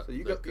 and then a couple. So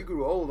you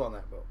grew old on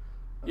that boat.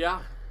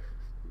 Yeah,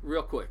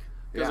 real quick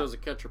because Yeah. it was a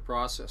catcher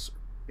processor.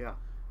 Yeah.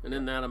 And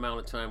in that amount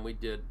of time, we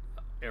did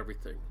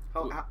everything.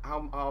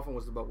 How often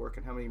was the boat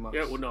working? How many months?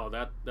 Yeah, well, no,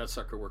 that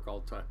sucker worked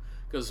all the time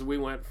because we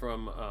went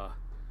from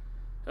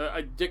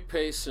Dick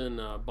Pace and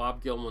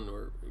Bob Gilman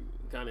were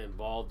kind of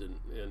involved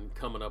in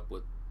coming up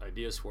with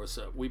ideas for us.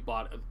 I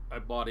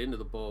bought into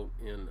the boat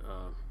in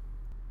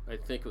I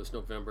think it was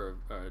November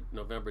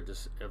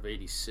of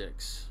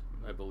 '86,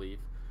 I believe,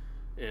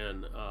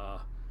 and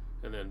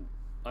then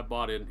I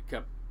bought in,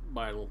 kept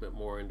buying a little bit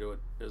more into it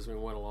as we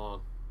went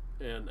along,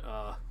 and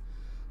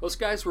those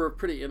guys were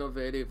pretty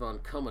innovative on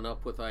coming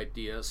up with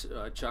ideas.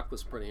 Chuck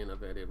was pretty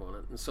innovative on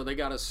it, and so they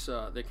got us.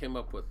 They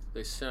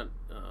sent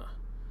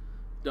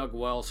Doug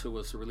Wells, who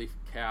was the relief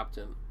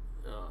captain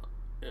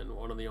and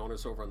one of the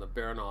owners over on the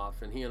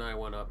Baranof, and he and I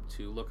went up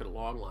to look at a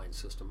longline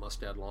system,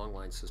 Mustad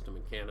longline system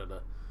in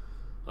Canada,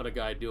 on a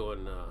guy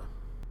doing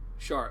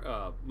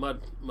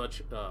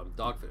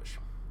dogfish,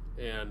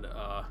 and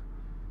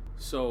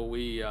so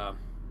we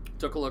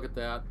took a look at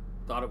that,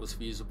 thought it was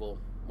feasible,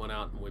 went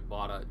out and we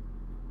bought a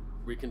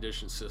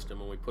reconditioned system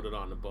and we put it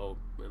on the boat,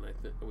 and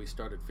we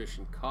started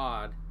fishing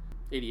cod,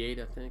 '88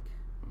 I think,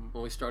 mm-hmm.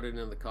 when we started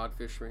in the cod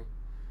fishery.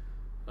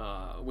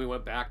 We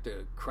went back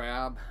to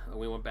crab,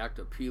 we went back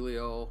to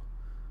Pelio,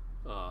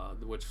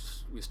 which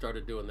we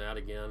started doing that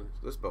again.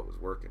 So this boat was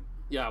working.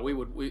 Yeah,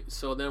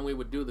 so then we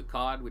would do the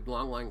cod, we'd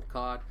longline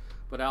cod,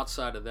 but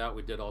outside of that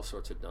we did all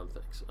sorts of dumb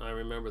things. I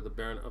remember the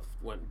Baranof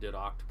went and did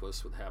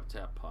octopus with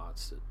habitat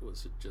pots.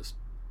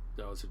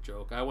 That was a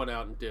joke. I went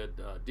out and did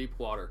deep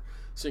water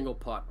single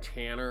pot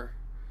tanner.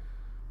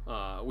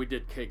 We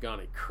did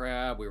Kagani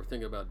crab. We were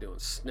thinking about doing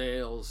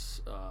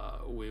snails.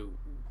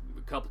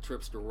 A couple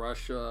trips to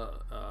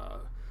Russia.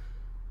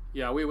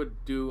 Yeah, we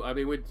would do.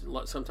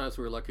 Sometimes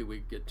we were lucky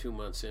we'd get 2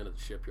 months in at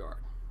the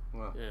shipyard.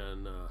 Wow.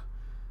 And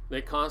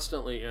they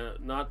constantly,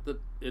 not that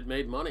it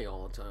made money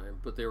all the time,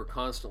 but they were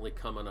constantly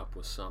coming up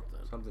with something.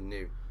 Something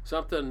new.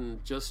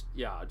 Something just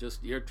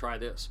here, try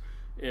this.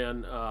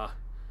 And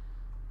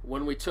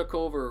when we took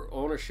over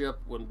ownership,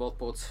 when both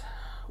boats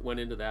went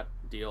into that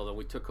deal, then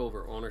we took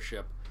over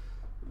ownership,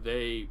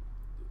 they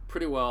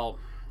pretty well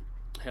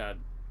had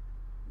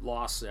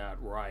lost that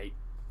right,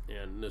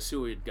 and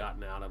Nisui had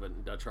gotten out of it,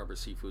 and Dutch Harbor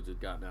Seafoods had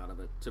gotten out of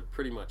it to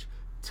pretty much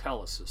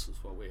tell us this is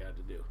what we had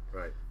to do.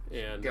 Right.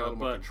 And get a little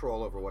more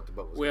control over what the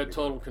boat was. We had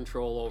total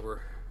control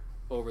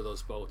over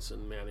those boats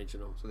and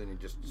managing them. So then you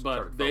just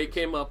but they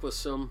came up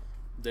with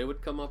they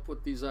would come up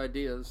with these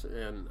ideas,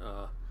 and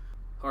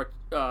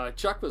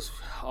Chuck was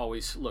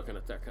always looking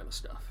at that kind of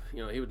stuff.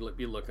 He would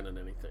be looking at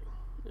anything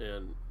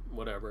and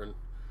whatever, and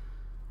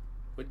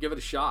we'd give it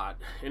a shot,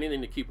 anything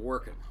to keep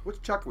working.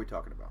 Which Chuck are we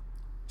talking about?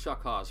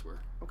 Chuck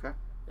Hosmer. Okay.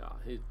 Yeah,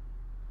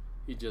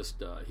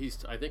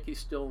 I think he's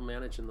still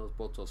managing those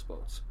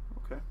boats.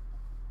 Okay.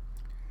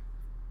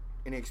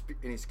 Any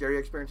scary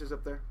experiences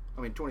up there?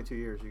 22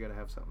 years, you got to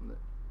have something that.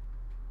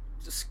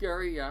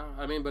 Scary, yeah.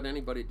 But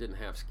anybody didn't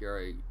have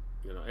scary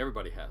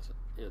everybody has it.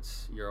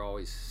 You're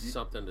always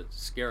something that's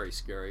scary.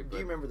 But do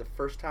you remember the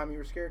first time you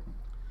were scared?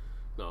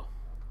 No,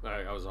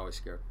 I was always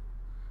scared.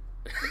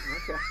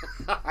 Okay.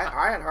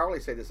 I had Harley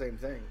say the same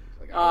thing.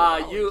 Like,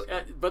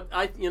 but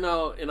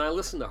and I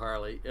listen to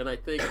Harley, and I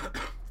think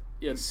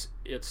it's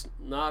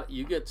not,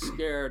 you get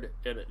scared,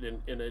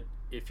 and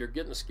if you're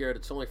getting scared,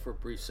 it's only for a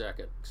brief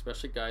second.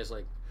 Especially guys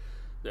like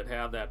that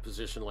have that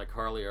position, like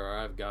Harley or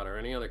I've got, or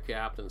any other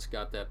captain's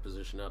got that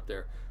position up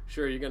there.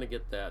 Sure, you're going to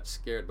get that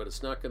scared, but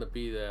it's not going to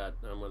be that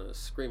I'm going to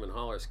scream and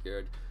holler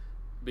scared,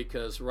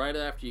 because right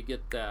after you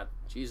get that,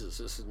 Jesus,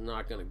 this is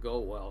not going to go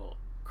well,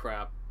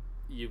 crap,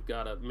 you've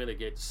got to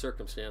mitigate the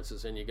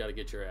circumstances, and you got to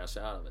get your ass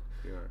out of it.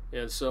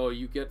 Yeah. And so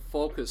you get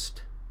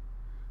focused,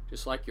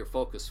 just like you're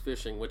focused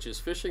fishing,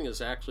 fishing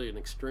is actually an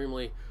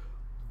extremely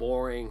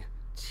boring,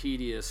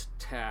 tedious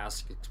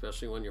task,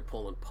 especially when you're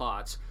pulling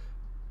pots,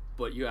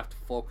 but you have to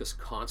focus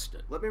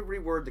constant. Let me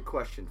reword the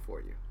question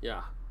for you.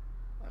 Yeah.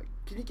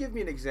 Can you give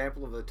me an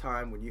example of a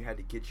time when you had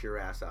to get your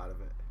ass out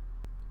of it?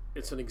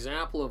 It's an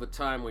example of a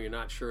time where you're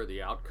not sure of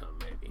the outcome,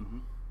 maybe.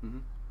 Mm-hmm.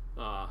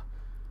 Mm-hmm.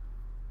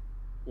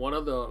 One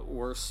of the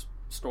worst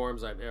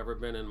storms I've ever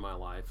been in my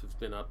life has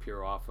been up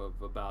here off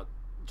of about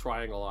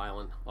Triangle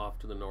Island, off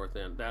to the north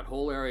end. That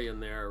whole area in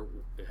there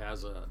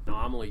has an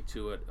anomaly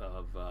to it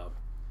of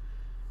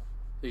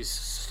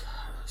these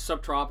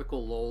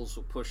subtropical lows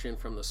will push in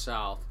from the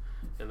south,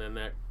 and then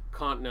that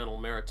continental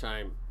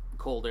maritime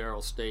cold air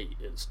will stay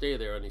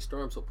there, and these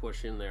storms will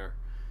push in there,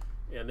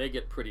 and they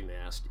get pretty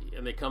nasty,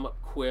 and they come up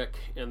quick,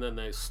 and then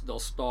they'll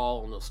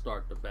stall and they'll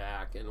start to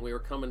back. And we were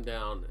coming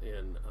down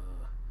in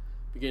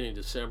beginning of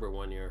December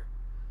one year,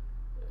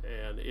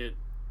 and it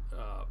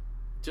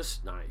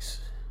just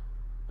nice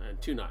and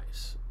too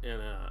nice,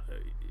 and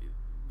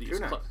too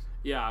nice.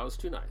 Yeah, it was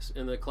too nice,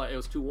 and it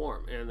was too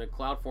warm, and the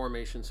cloud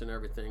formations and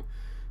everything.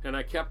 And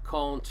I kept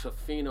calling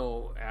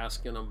Tofino,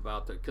 asking him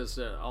about that, because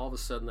all of a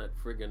sudden that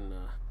friggin'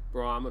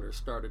 barometer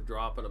started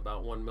dropping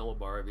about 1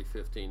 millibar every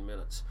 15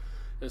 minutes.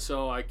 And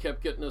so I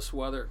kept getting this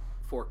weather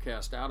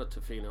forecast out of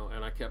Tofino,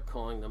 and I kept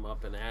calling them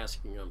up and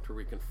asking them to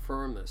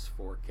reconfirm this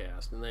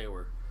forecast, and they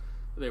weren't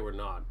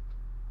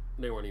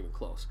even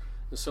close.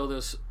 And so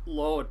this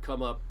low had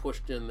come up,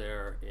 pushed in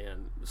there,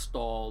 and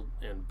stalled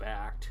and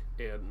backed,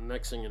 and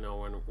next thing you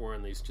know, we're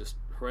in these just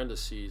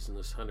horrendous seas and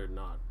this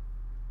 100-knot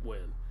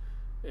wind.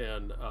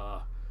 And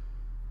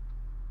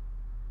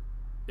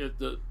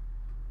the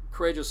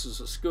Courageous is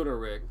a schooner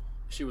rig.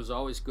 She was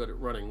always good at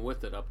running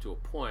with it up to a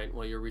point.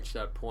 Well, you reach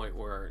that point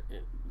where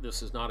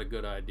this is not a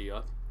good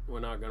idea. We're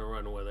not going to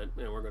run with it,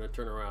 and we're going to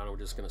turn around and we're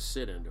just going to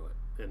sit into it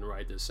and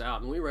ride this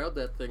out. And we rode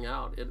that thing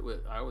out.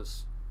 I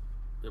was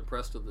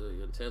impressed with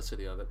the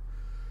intensity of it.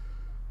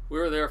 We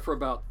were there for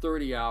about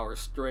 30 hours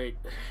straight,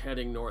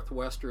 heading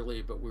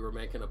northwesterly, but we were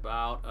making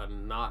about a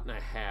knot and a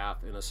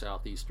half in a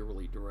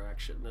southeasterly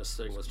direction. This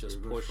thing was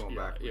just pushing.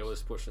 Yeah, it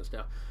was pushing us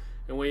down,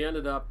 and we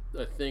ended up,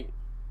 I think,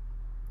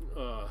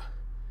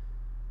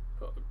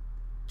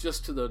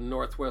 just to the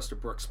northwest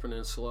of Brooks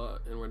Peninsula,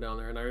 and we're down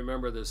there. And I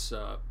remember this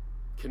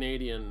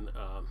Canadian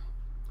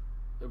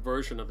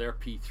version of their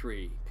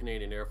P3,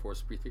 Canadian Air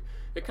Force P3.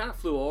 It kind of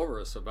flew over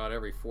us about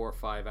every 4 or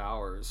 5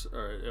 hours.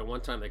 At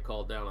one time, they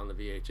called down on the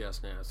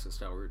VHS and asked us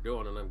how we were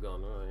doing, and I'm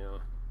going, oh yeah,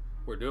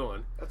 we're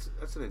doing.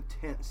 That's an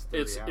intense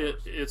 30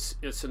 hours.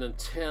 It's an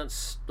intense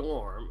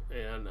storm,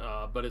 and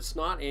but it's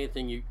not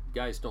anything you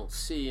guys don't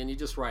see, and you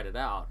just ride it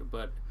out.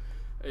 But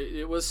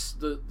it was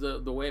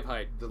the wave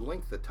height, the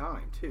length of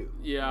time too.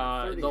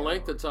 Yeah, the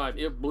length of time.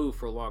 It blew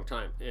for a long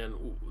time, and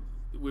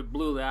we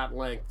blew that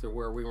length to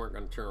where we weren't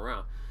going to turn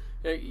around.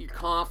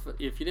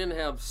 If you didn't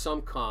have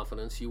some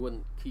confidence, you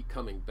wouldn't keep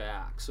coming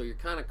back. So you're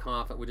kind of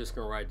confident we're just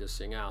going to ride this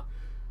thing out.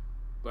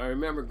 But I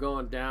remember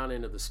going down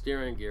into the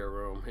steering gear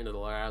room, into the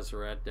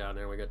lazarette down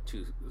there. We got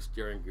 2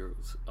 steering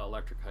gears,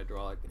 electric,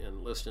 hydraulic,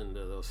 and listening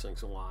to those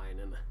things whine.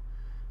 And in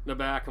the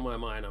back of my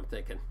mind, I'm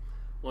thinking,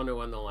 wonder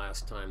when the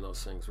last time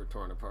those things were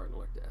torn apart and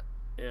looked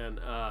at.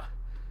 And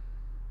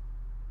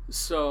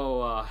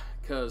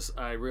because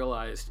I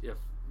realized if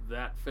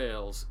that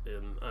fails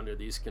under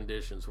these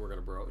conditions, we're going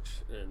to broach,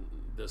 and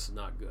this is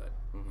not good.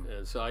 Mm-hmm.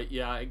 And so you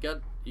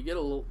get a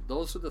little,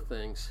 those are the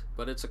things,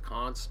 but it's a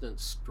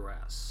constant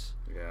stress.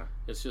 Yeah,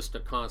 it's just a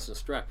constant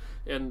stress,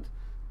 and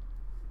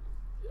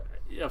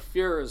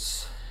fear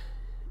is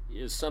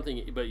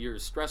something, but you're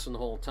stressing the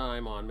whole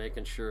time on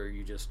making sure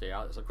you just stay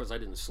out. Of course, I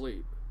didn't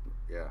sleep.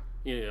 Yeah.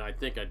 I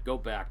think I'd go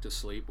back to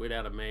sleep. We'd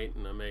had a mate,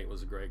 and the mate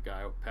was a great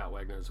guy. Pat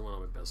Wagner is one of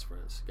my best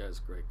friends. The guy's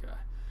a great guy.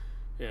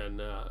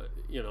 And,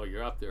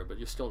 you're up there, but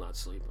you're still not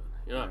sleeping.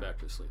 You're not back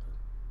to sleeping.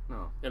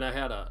 No. And I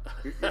had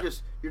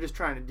you're just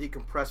trying to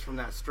decompress from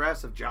that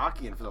stress of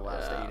jockeying for the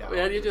last 8 hours.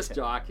 Yeah, you're just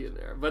jockeying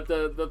there. But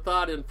the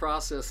thought and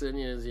process in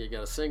you is you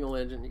got a single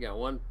engine, you got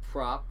one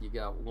prop, you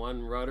got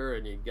one rudder,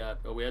 and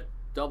we had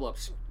double up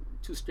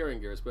 2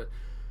 steering gears. But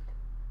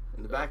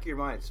in the back of your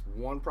mind, it's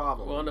one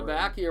problem. Well, in the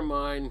back of your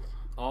mind,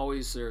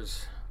 always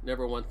there's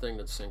never one thing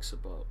that sinks a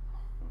boat.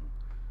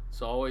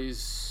 It's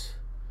always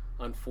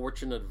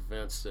unfortunate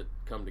events that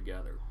come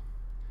together.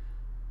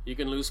 You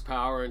can lose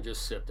power and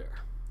just sit there.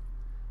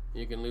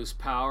 You can lose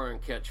power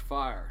and catch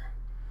fire.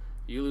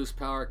 You lose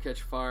power,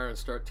 catch fire, and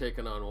start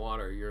taking on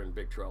water, you're in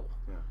big trouble.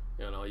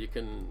 Yeah. You know, you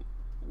can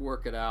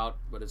work it out,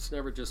 but it's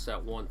never just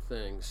that one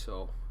thing.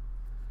 So,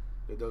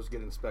 did those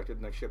get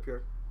inspected next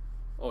shipyard?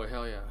 oh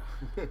hell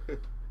yeah,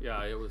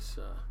 yeah. It was.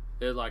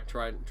 It like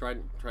Trident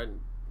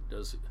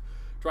does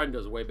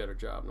a way better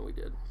job than we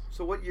did.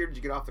 So what year did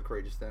you get off the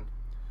Courageous then?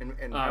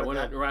 And I went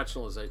out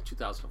rationalization.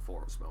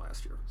 2004 was my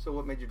last year. So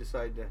what made you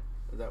decide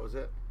that was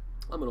it?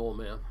 I'm an old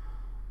man.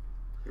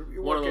 You're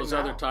One of working those now.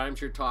 other times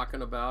you're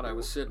talking about, I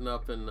was sitting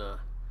up in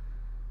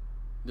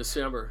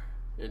December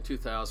in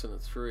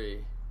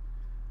 2003,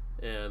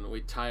 and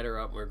we tied her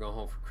up and we were going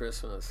home for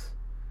Christmas.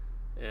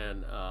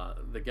 And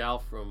the gal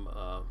from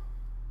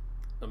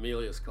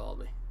Amelia's called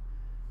me.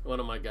 One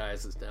of my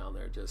guys is down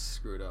there, just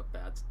screwed up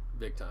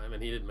big time,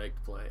 and he didn't make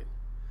the plane.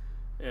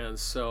 And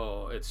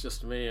so it's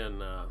just me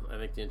and I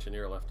think the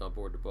engineer left on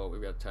board the boat. We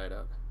got tied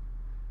up.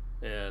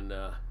 And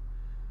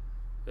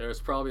there's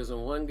probably isn't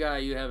one guy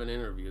you haven't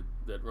interviewed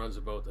that runs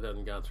a boat that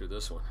hasn't gone through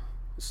this one.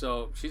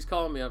 So she's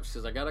calling me up. She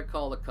says, I got to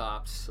call the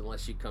cops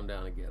unless you come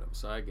down and get them.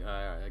 So I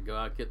go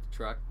out, get the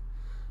truck,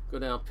 go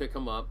down, pick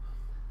them up,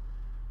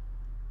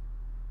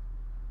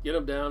 get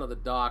them down to the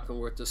dock, and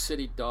we're at the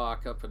city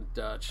dock up in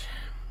Dutch.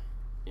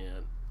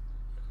 And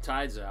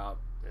tide's out,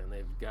 and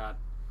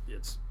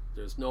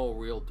there's no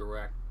real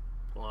direct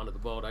onto the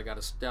boat. I got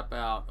to step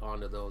out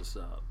onto those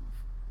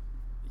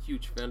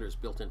huge fenders,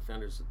 built-in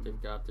fenders that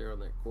they've got there on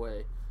that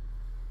quay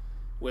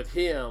with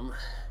him,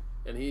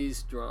 and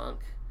he's drunk,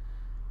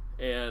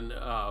 and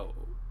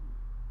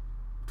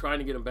trying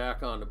to get him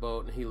back on the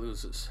boat, and he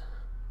loses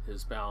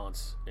his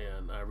balance,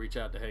 and I reach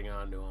out to hang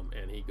on to him,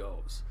 and he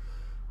goes.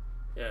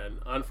 And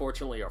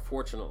unfortunately or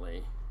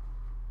fortunately,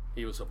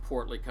 he was a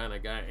portly kind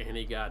of guy, and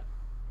he got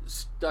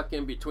stuck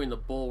in between the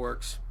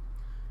bulwarks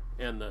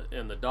and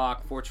the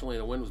dock. Fortunately,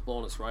 the wind was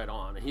blowing us right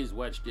on, and he's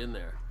wedged in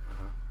there.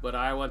 Uh-huh. But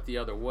I went the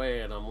other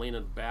way, and I'm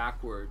leaning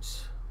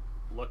backwards,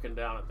 looking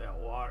down at that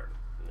water,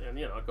 and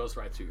you know it goes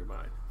right through your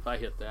mind. If I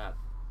hit that,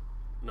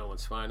 no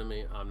one's finding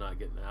me. I'm not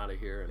getting out of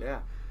here. And, Yeah.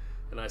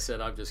 And I said,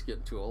 I'm just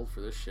getting too old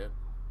for this shit.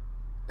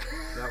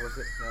 That was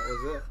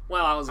it.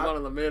 Well, I was one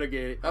of the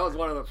mitigating. That was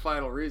one of the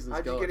final reasons.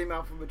 How'd you get him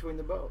out from between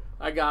the boat?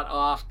 I got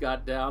off,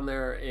 got down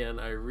there, and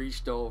I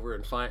reached over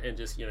and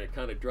just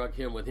kind of drug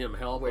him with him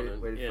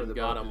helping Waited for the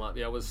got boat him up.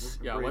 Yeah, it was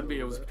breathe a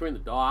little was bit. between the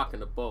dock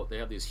and the boat. They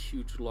have these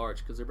huge, large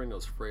because they bring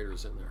those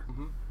freighters in there,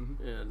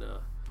 and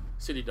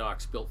city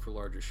docks built for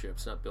larger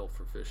ships, not built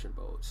for fishing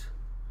boats.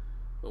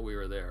 But we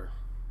were there.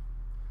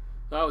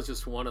 That was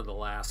just one of the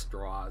last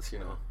straws, you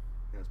know.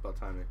 Yeah, it's about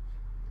time.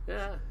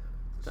 Yeah.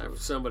 Time for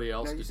somebody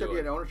else Now to you do said you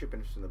it. had ownership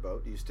interest in the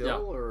boat. Do you still, Yeah.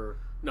 or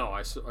No,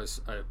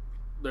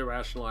 they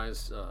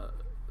rationalized. The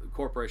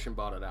corporation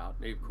bought it out.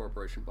 Navy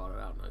Corporation bought it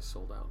out, and I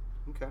sold out.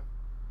 okay?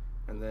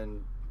 And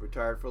then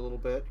retired for a little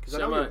bit because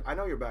Semi- I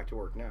know you're back to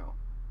work now.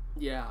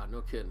 Yeah,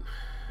 no kidding.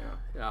 Yeah,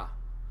 Yeah,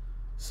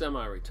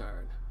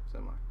 semi-retired.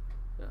 semi.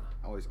 Yeah,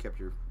 Always kept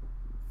your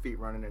feet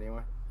running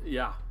anyway.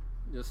 yeah.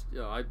 Just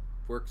I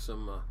worked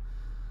some.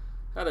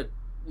 Had a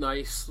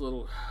nice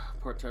little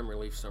part-time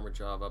relief summer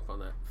job up on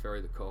that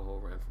ferry, the Coho,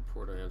 ran from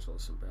Port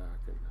Angeles and back,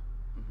 and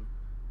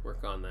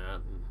work on that,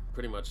 and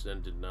pretty much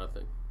then did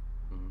nothing.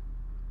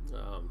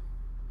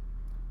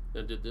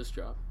 Then did this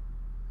job.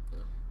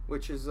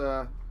 Which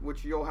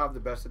you'll have the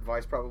best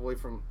advice probably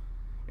from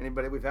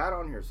anybody we've had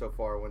on here so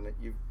far. When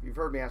you've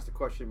heard me ask the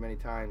question many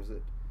times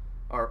that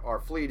our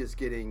fleet is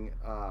getting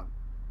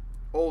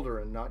older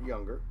and not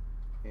younger,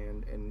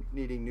 and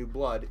needing new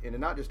blood, and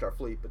not just our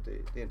fleet, but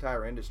the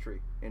entire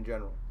industry in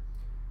general.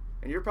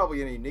 And you're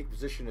probably in a unique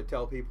position to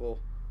tell people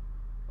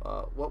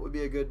what would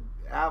be a good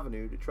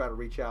avenue to try to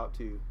reach out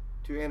to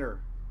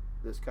enter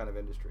this kind of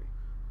industry.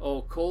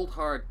 Oh, cold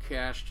hard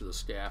cash to the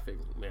staffing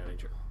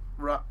manager.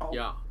 Right. Oh,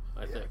 Yeah,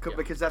 I think. Yeah.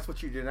 Because that's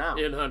what you do now.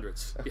 In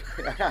hundreds.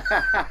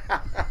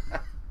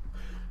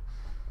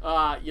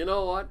 You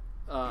know what?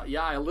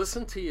 Yeah, I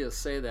listen to you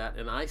say that,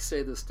 and I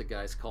say this to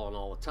guys calling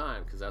all the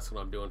time because that's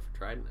what I'm doing for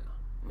Trident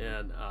now.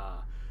 And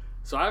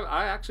so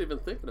I actually been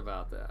thinking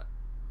about that.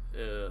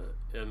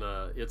 And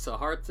it's a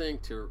hard thing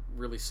to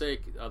really say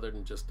other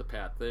than just to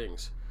pat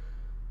things.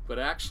 But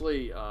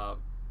actually,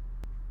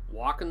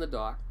 walking the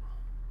dock,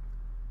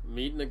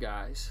 meeting the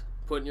guys,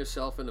 putting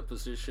yourself in a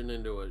position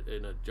in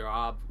a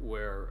job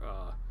where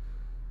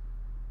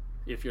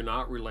if you're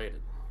not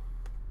related,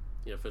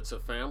 if it's a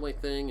family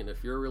thing and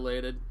if you're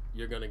related,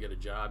 you're going to get a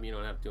job. You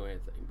don't have to do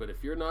anything. But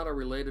if you're not a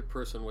related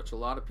person, which a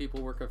lot of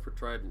people working for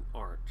Trident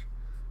aren't,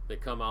 they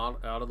come out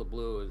of the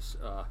blue,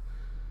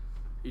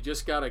 you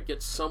just got to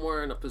get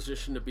somewhere in a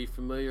position to be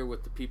familiar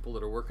with the people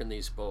that are working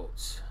these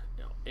boats.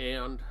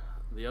 And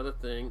the other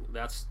thing,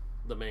 that's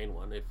the main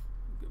one. If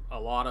a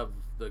lot of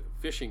the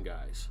fishing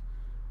guys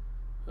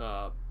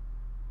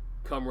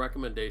come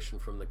recommendation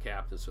from the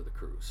captains or the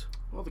crews.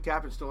 Well, the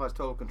captain still has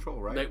total control,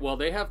 right?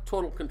 They have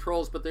total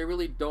controls, but they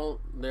really don't.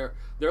 They're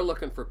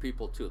looking for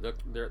people too.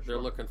 They're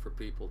looking for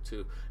people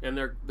too, and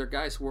their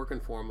guys working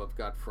for them have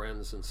got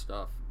friends and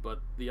stuff. But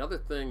the other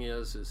thing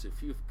is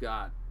if you've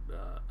got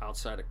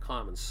outside of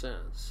common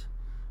sense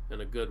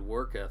and a good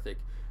work ethic,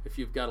 if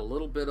you've got a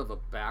little bit of a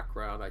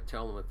background, I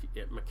tell them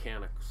at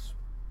mechanics,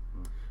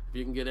 if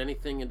you can get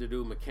anything into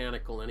do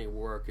mechanical, any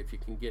work, if you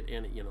can get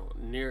any,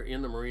 near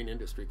in the marine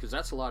industry, because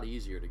that's a lot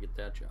easier to get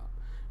that job,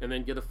 and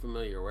then get a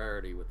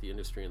familiarity with the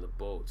industry and the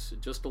boats.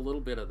 Just a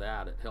little bit of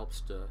that, it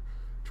helps to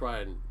try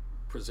and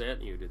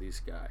present you to these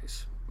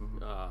guys.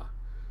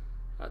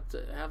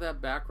 Have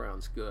that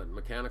background's good.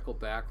 Mechanical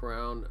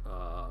background.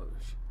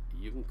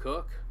 You can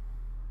cook.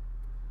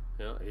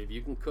 If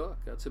you can cook,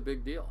 that's a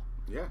big deal.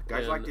 Yeah,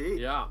 guys like to eat.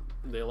 Yeah,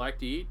 they like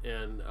to eat,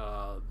 and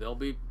there'll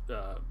be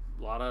a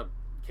lot of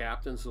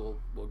captains will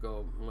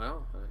go,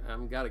 well, I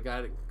haven't got a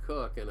guy that can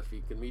cook, and if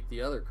he can meet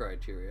the other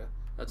criteria,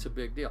 that's a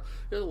big deal.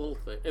 There's a little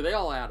thing. They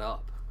all add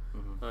up.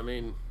 I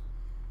mean,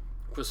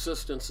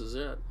 persistence is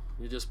it.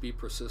 You just be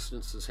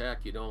persistent as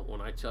heck. You don't.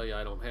 When I tell you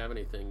I don't have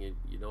anything,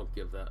 you don't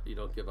give that. You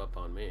don't give up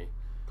on me.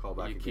 Call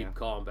back. You again. Keep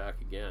calling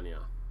back again.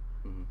 Yeah.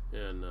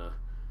 And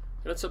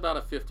it's about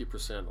a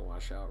 50%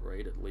 washout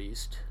rate at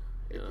least.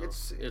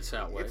 It's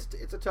that way.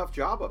 It's a tough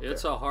job up there.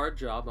 It's a hard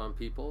job on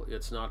people.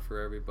 It's not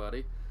for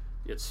everybody.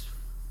 It's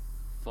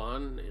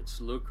fun.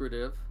 It's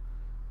lucrative.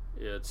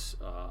 It's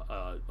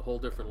a whole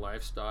different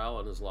lifestyle,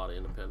 and there's a lot of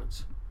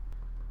independence.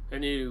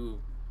 And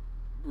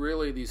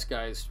these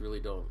guys really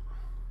don't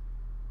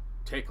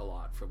take a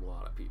lot from a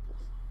lot of people.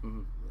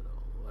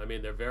 I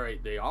mean,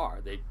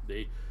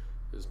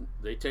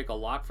 they take a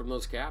lot from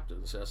those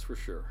captains, that's for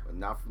sure. But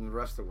not from the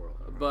rest of the world.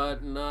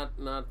 But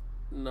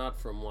not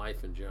from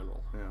life in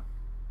general. Yeah.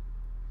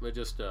 They're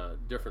just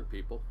different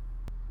people.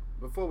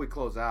 Before we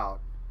close out,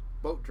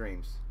 boat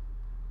dreams.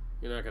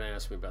 You're not going to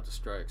ask me about the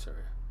strikes, are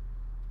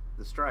you?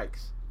 The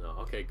strikes. No.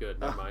 Okay, good.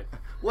 Never mind.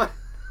 What?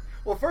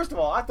 Well, first of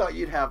all, I thought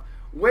you'd have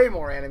way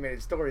more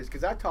animated stories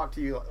because I talk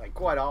to you like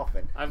quite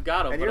often. I've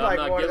got them, and but you're I'm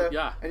like not giving.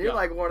 And you're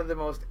like one of the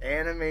most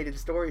animated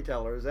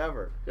storytellers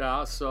ever.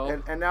 Yeah.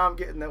 So. And now I'm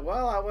getting that.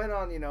 Well, I went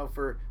on,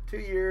 for 2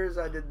 years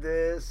I did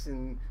this,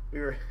 and we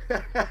were.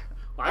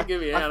 I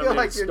give you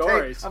animated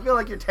stories. I feel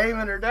like you're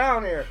taming her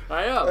down here.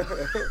 I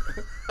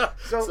am.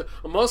 So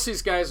most of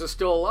these guys are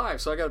still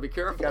alive, so I got to be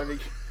careful.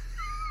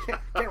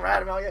 Can't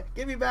ride them out yet.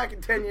 Get me back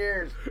in 10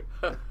 years.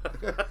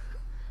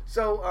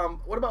 So,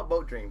 what about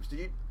boat dreams?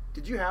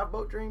 Did you have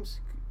boat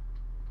dreams?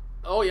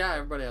 Oh yeah,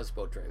 everybody has a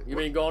boat dream. You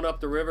mean going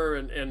up the river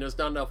and there's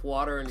not enough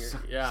water and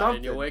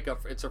and you wake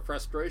up, it's a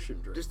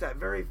frustration dream. Just that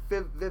very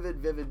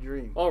vivid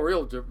dream. Oh,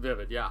 real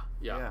vivid, yeah.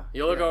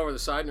 You look over the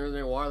side and there's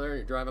any water there and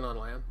you're driving on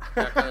land.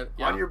 That kind of,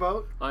 on your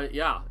boat?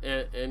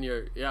 And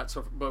you're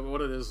so but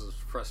what it is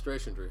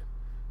frustration dream.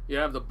 You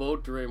have the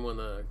boat dream when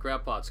the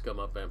crab pots come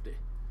up empty.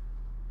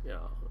 Yeah,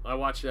 I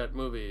watched that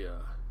movie.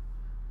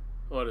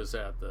 What is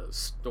that? The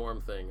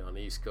storm thing on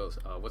the East Coast.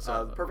 What's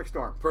that? Perfect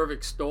Storm.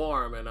 Perfect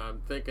Storm. And I'm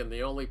thinking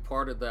the only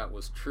part of that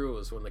was true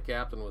is when the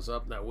captain was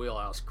up in that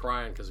wheelhouse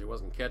crying because he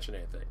wasn't catching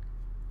anything.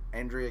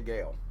 Andrea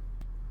Gale.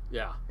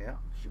 Yeah. Yeah.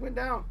 She went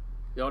down.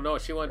 No,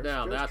 she went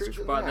down.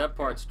 That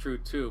part's true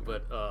too.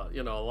 But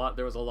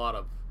there was a lot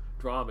of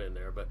drama in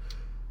there. But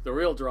the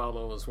real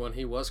drama was when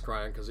he was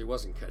crying because he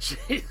wasn't catching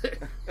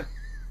anything.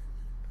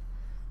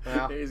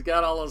 Yeah. He's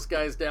got all those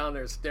guys down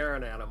there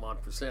staring at him on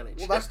percentage.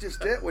 Well, that's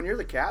just it. When you're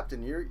the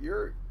captain,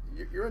 you're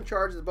in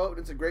charge of the boat, and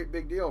it's a great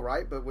big deal,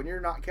 right? But when you're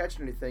not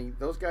catching anything,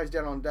 those guys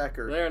down on deck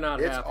they're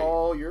not it's happy.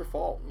 All your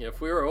fault. If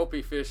we were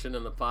opie fishing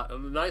in the pot, the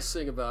nice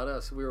thing about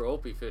us, we were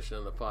opie fishing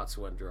and the pots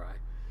went dry,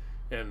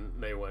 and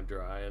they went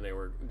dry, and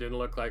didn't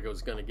look like it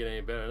was going to get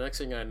any better. The next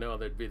thing I know,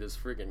 there'd be this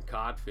friggin'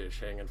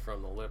 codfish hanging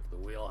from the lip of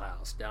the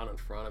wheelhouse down in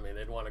front of me.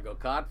 They'd want to go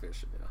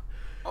codfishing.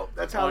 Oh,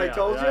 that's how they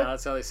told you?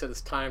 That's how they said it's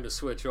time to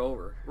switch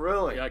over.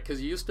 Really? Yeah,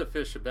 because you used to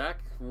fish it back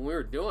when we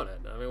were doing it.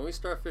 I mean, when we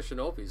started fishing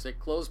opies, they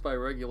closed by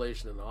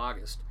regulation in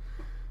August.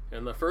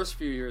 And the first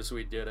few years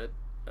we did it,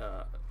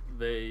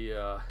 they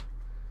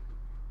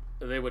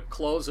would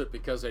close it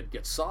because they'd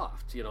get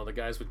soft. The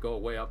guys would go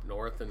way up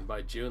north, and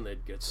by June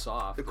they'd get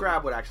soft. The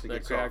crab would actually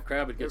get soft. The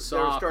crab would get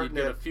soft. You'd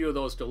get a few of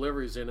those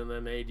deliveries in, and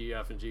then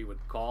ADF&G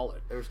would call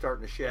it. They were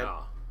starting to shed.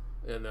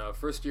 Yeah. And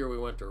first year we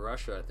went to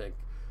Russia, I think.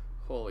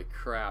 Holy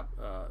crap!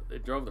 They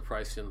drove the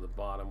price into the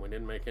bottom. We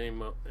didn't make any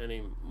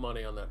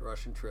money on that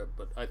Russian trip,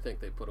 but I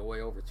think they put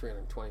away over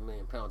 320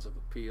 million pounds of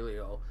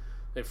Apelio.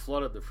 They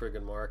flooded the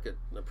friggin' market,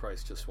 and the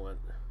price just went.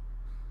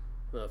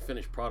 The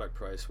finished product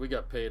price. We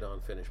got paid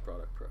on finished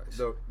product price.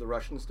 The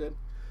Russians did?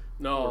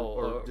 No,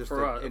 or just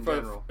in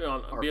general.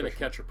 Being a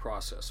catcher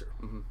processor.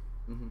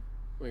 Mm-hmm.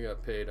 We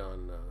got paid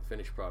on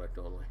finished product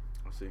only.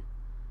 I see.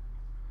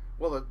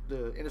 Well,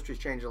 the industry's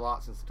changed a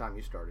lot since the time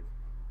you started.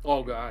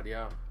 Oh God,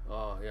 yeah.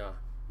 Oh yeah.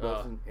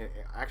 Both in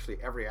actually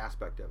every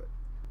aspect of it.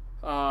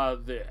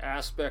 The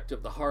aspect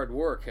of the hard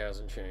work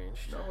hasn't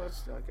changed. No,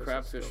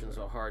 crab fishing's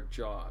a hard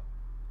job.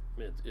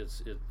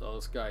 It's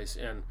those guys,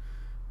 and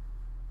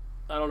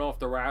I don't know if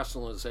the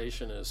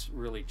rationalization has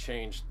really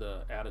changed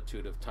the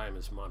attitude of time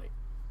is money.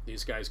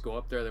 These guys go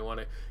up there, they want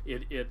to.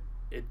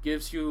 It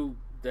gives you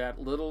that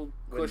little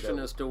cushion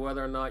as to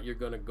whether or not you're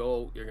going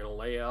to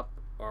lay up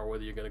or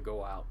whether you're going to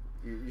go out.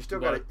 You still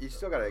got to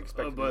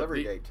expect a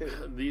delivery date too.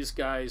 These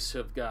guys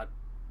have got,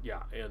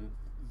 and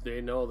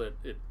they know that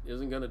it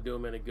isn't going to do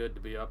them any good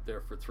to be up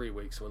there for 3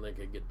 weeks when they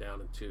could get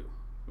down in 2.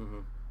 Mm-hmm.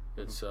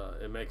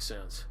 It makes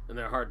sense, and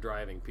they're hard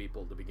driving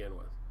people to begin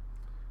with.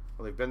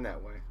 Well, they've been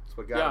that way. That's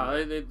what got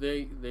them.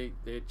 They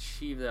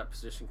achieve that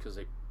position because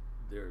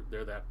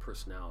they're that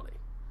personality.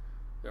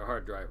 They're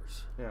hard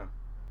drivers. Yeah.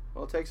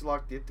 Well, it takes a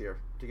lot to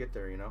get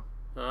there. You know.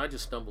 I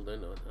just stumbled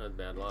into it. I had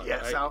bad luck.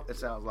 Yeah, it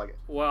sounds like it.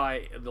 Well,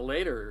 I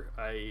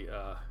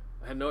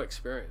had no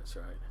experience,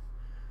 right?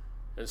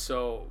 And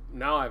so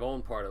now I've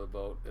owned part of the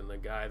boat, and the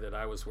guy that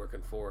I was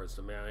working for as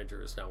the manager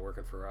is now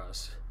working for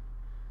us.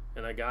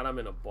 And I got him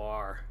in a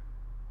bar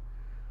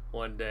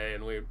one day,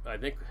 and I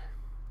think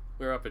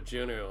we were up at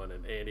Juneau in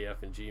an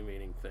ADF&G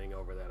meeting thing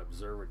over that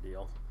observer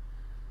deal.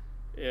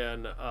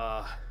 And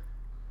I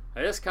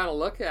just kind of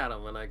look at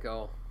him and I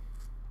go,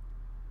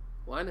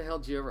 why in the hell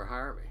did you ever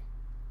hire me?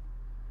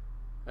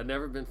 I'd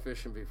never been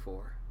fishing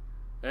before.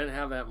 I didn't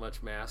have that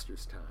much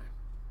master's time.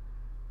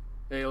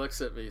 And he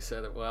looks at me, he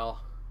said,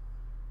 well,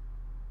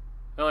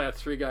 I only had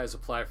 3 guys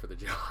apply for the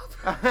job.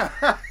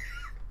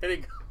 And he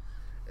goes,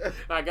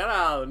 I got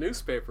out of the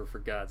newspaper, for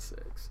God's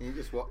sakes. You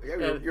just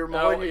you're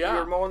mowing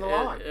the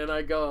lawn. And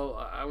I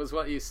go,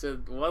 you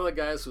said one of the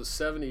guys was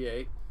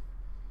 78,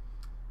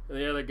 and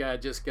the other guy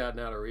had just gotten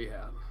out of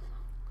rehab.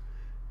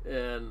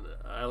 And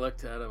I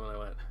looked at him and I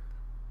went,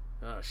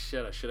 oh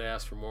shit, I should have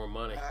asked for more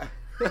money.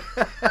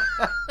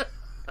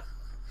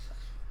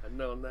 I'd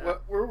known that.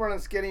 Well, we're running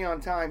skinny on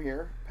time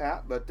here,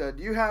 Pat, but do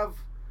you have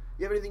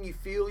anything you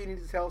feel you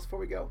need to tell us before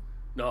we go?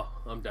 No,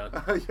 I'm done.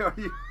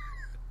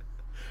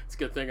 It's a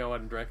good thing I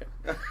wasn't drinking.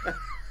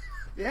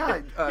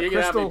 Yeah, you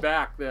can have me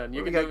back then.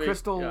 We got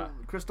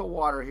crystal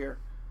water here.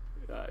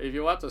 If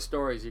you want the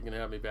stories, you can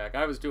have me back.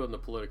 I was doing the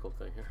political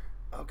thing here.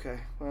 Okay,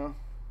 well.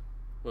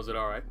 Was it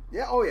all right?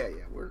 Yeah. Oh yeah.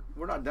 We're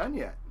not done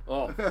yet.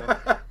 Oh.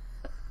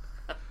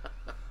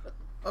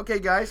 Okay,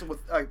 guys.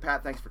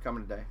 Pat, thanks for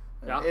coming today.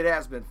 Yeah. It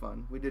has been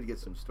fun. We did get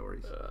some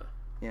stories,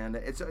 and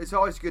it's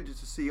always good to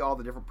see all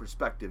the different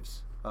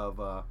perspectives of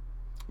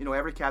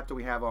every captain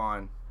we have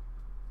on.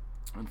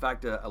 In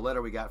fact, a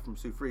letter we got from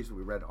Sue Fries that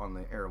we read on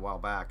the air a while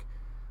back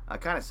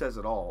kind of says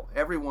it all.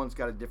 Everyone's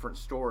got a different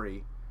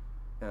story,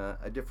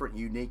 a different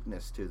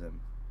uniqueness to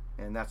them,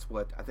 and that's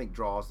what I think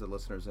draws the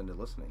listeners into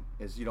listening.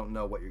 Is you don't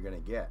know what you're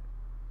going to get,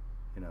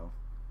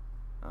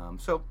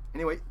 So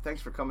anyway,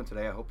 thanks for coming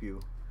today. I hope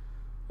you.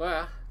 Well,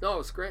 yeah. No, it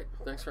was great.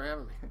 Thanks for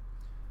having me. Okay.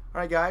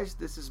 All right, guys.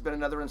 This has been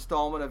another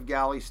installment of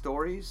Galley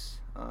Stories,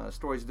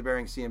 Stories of the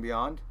Bering Sea and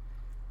Beyond.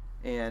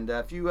 And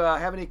if you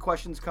have any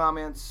questions,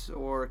 comments,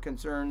 or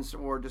concerns,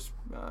 or just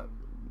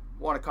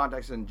want to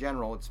contact us in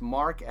general, it's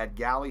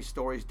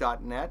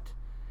mark@galleystories.net.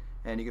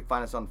 And you can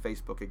find us on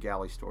Facebook at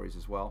Galley Stories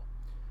as well.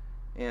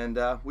 And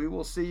we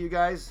will see you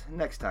guys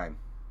next time.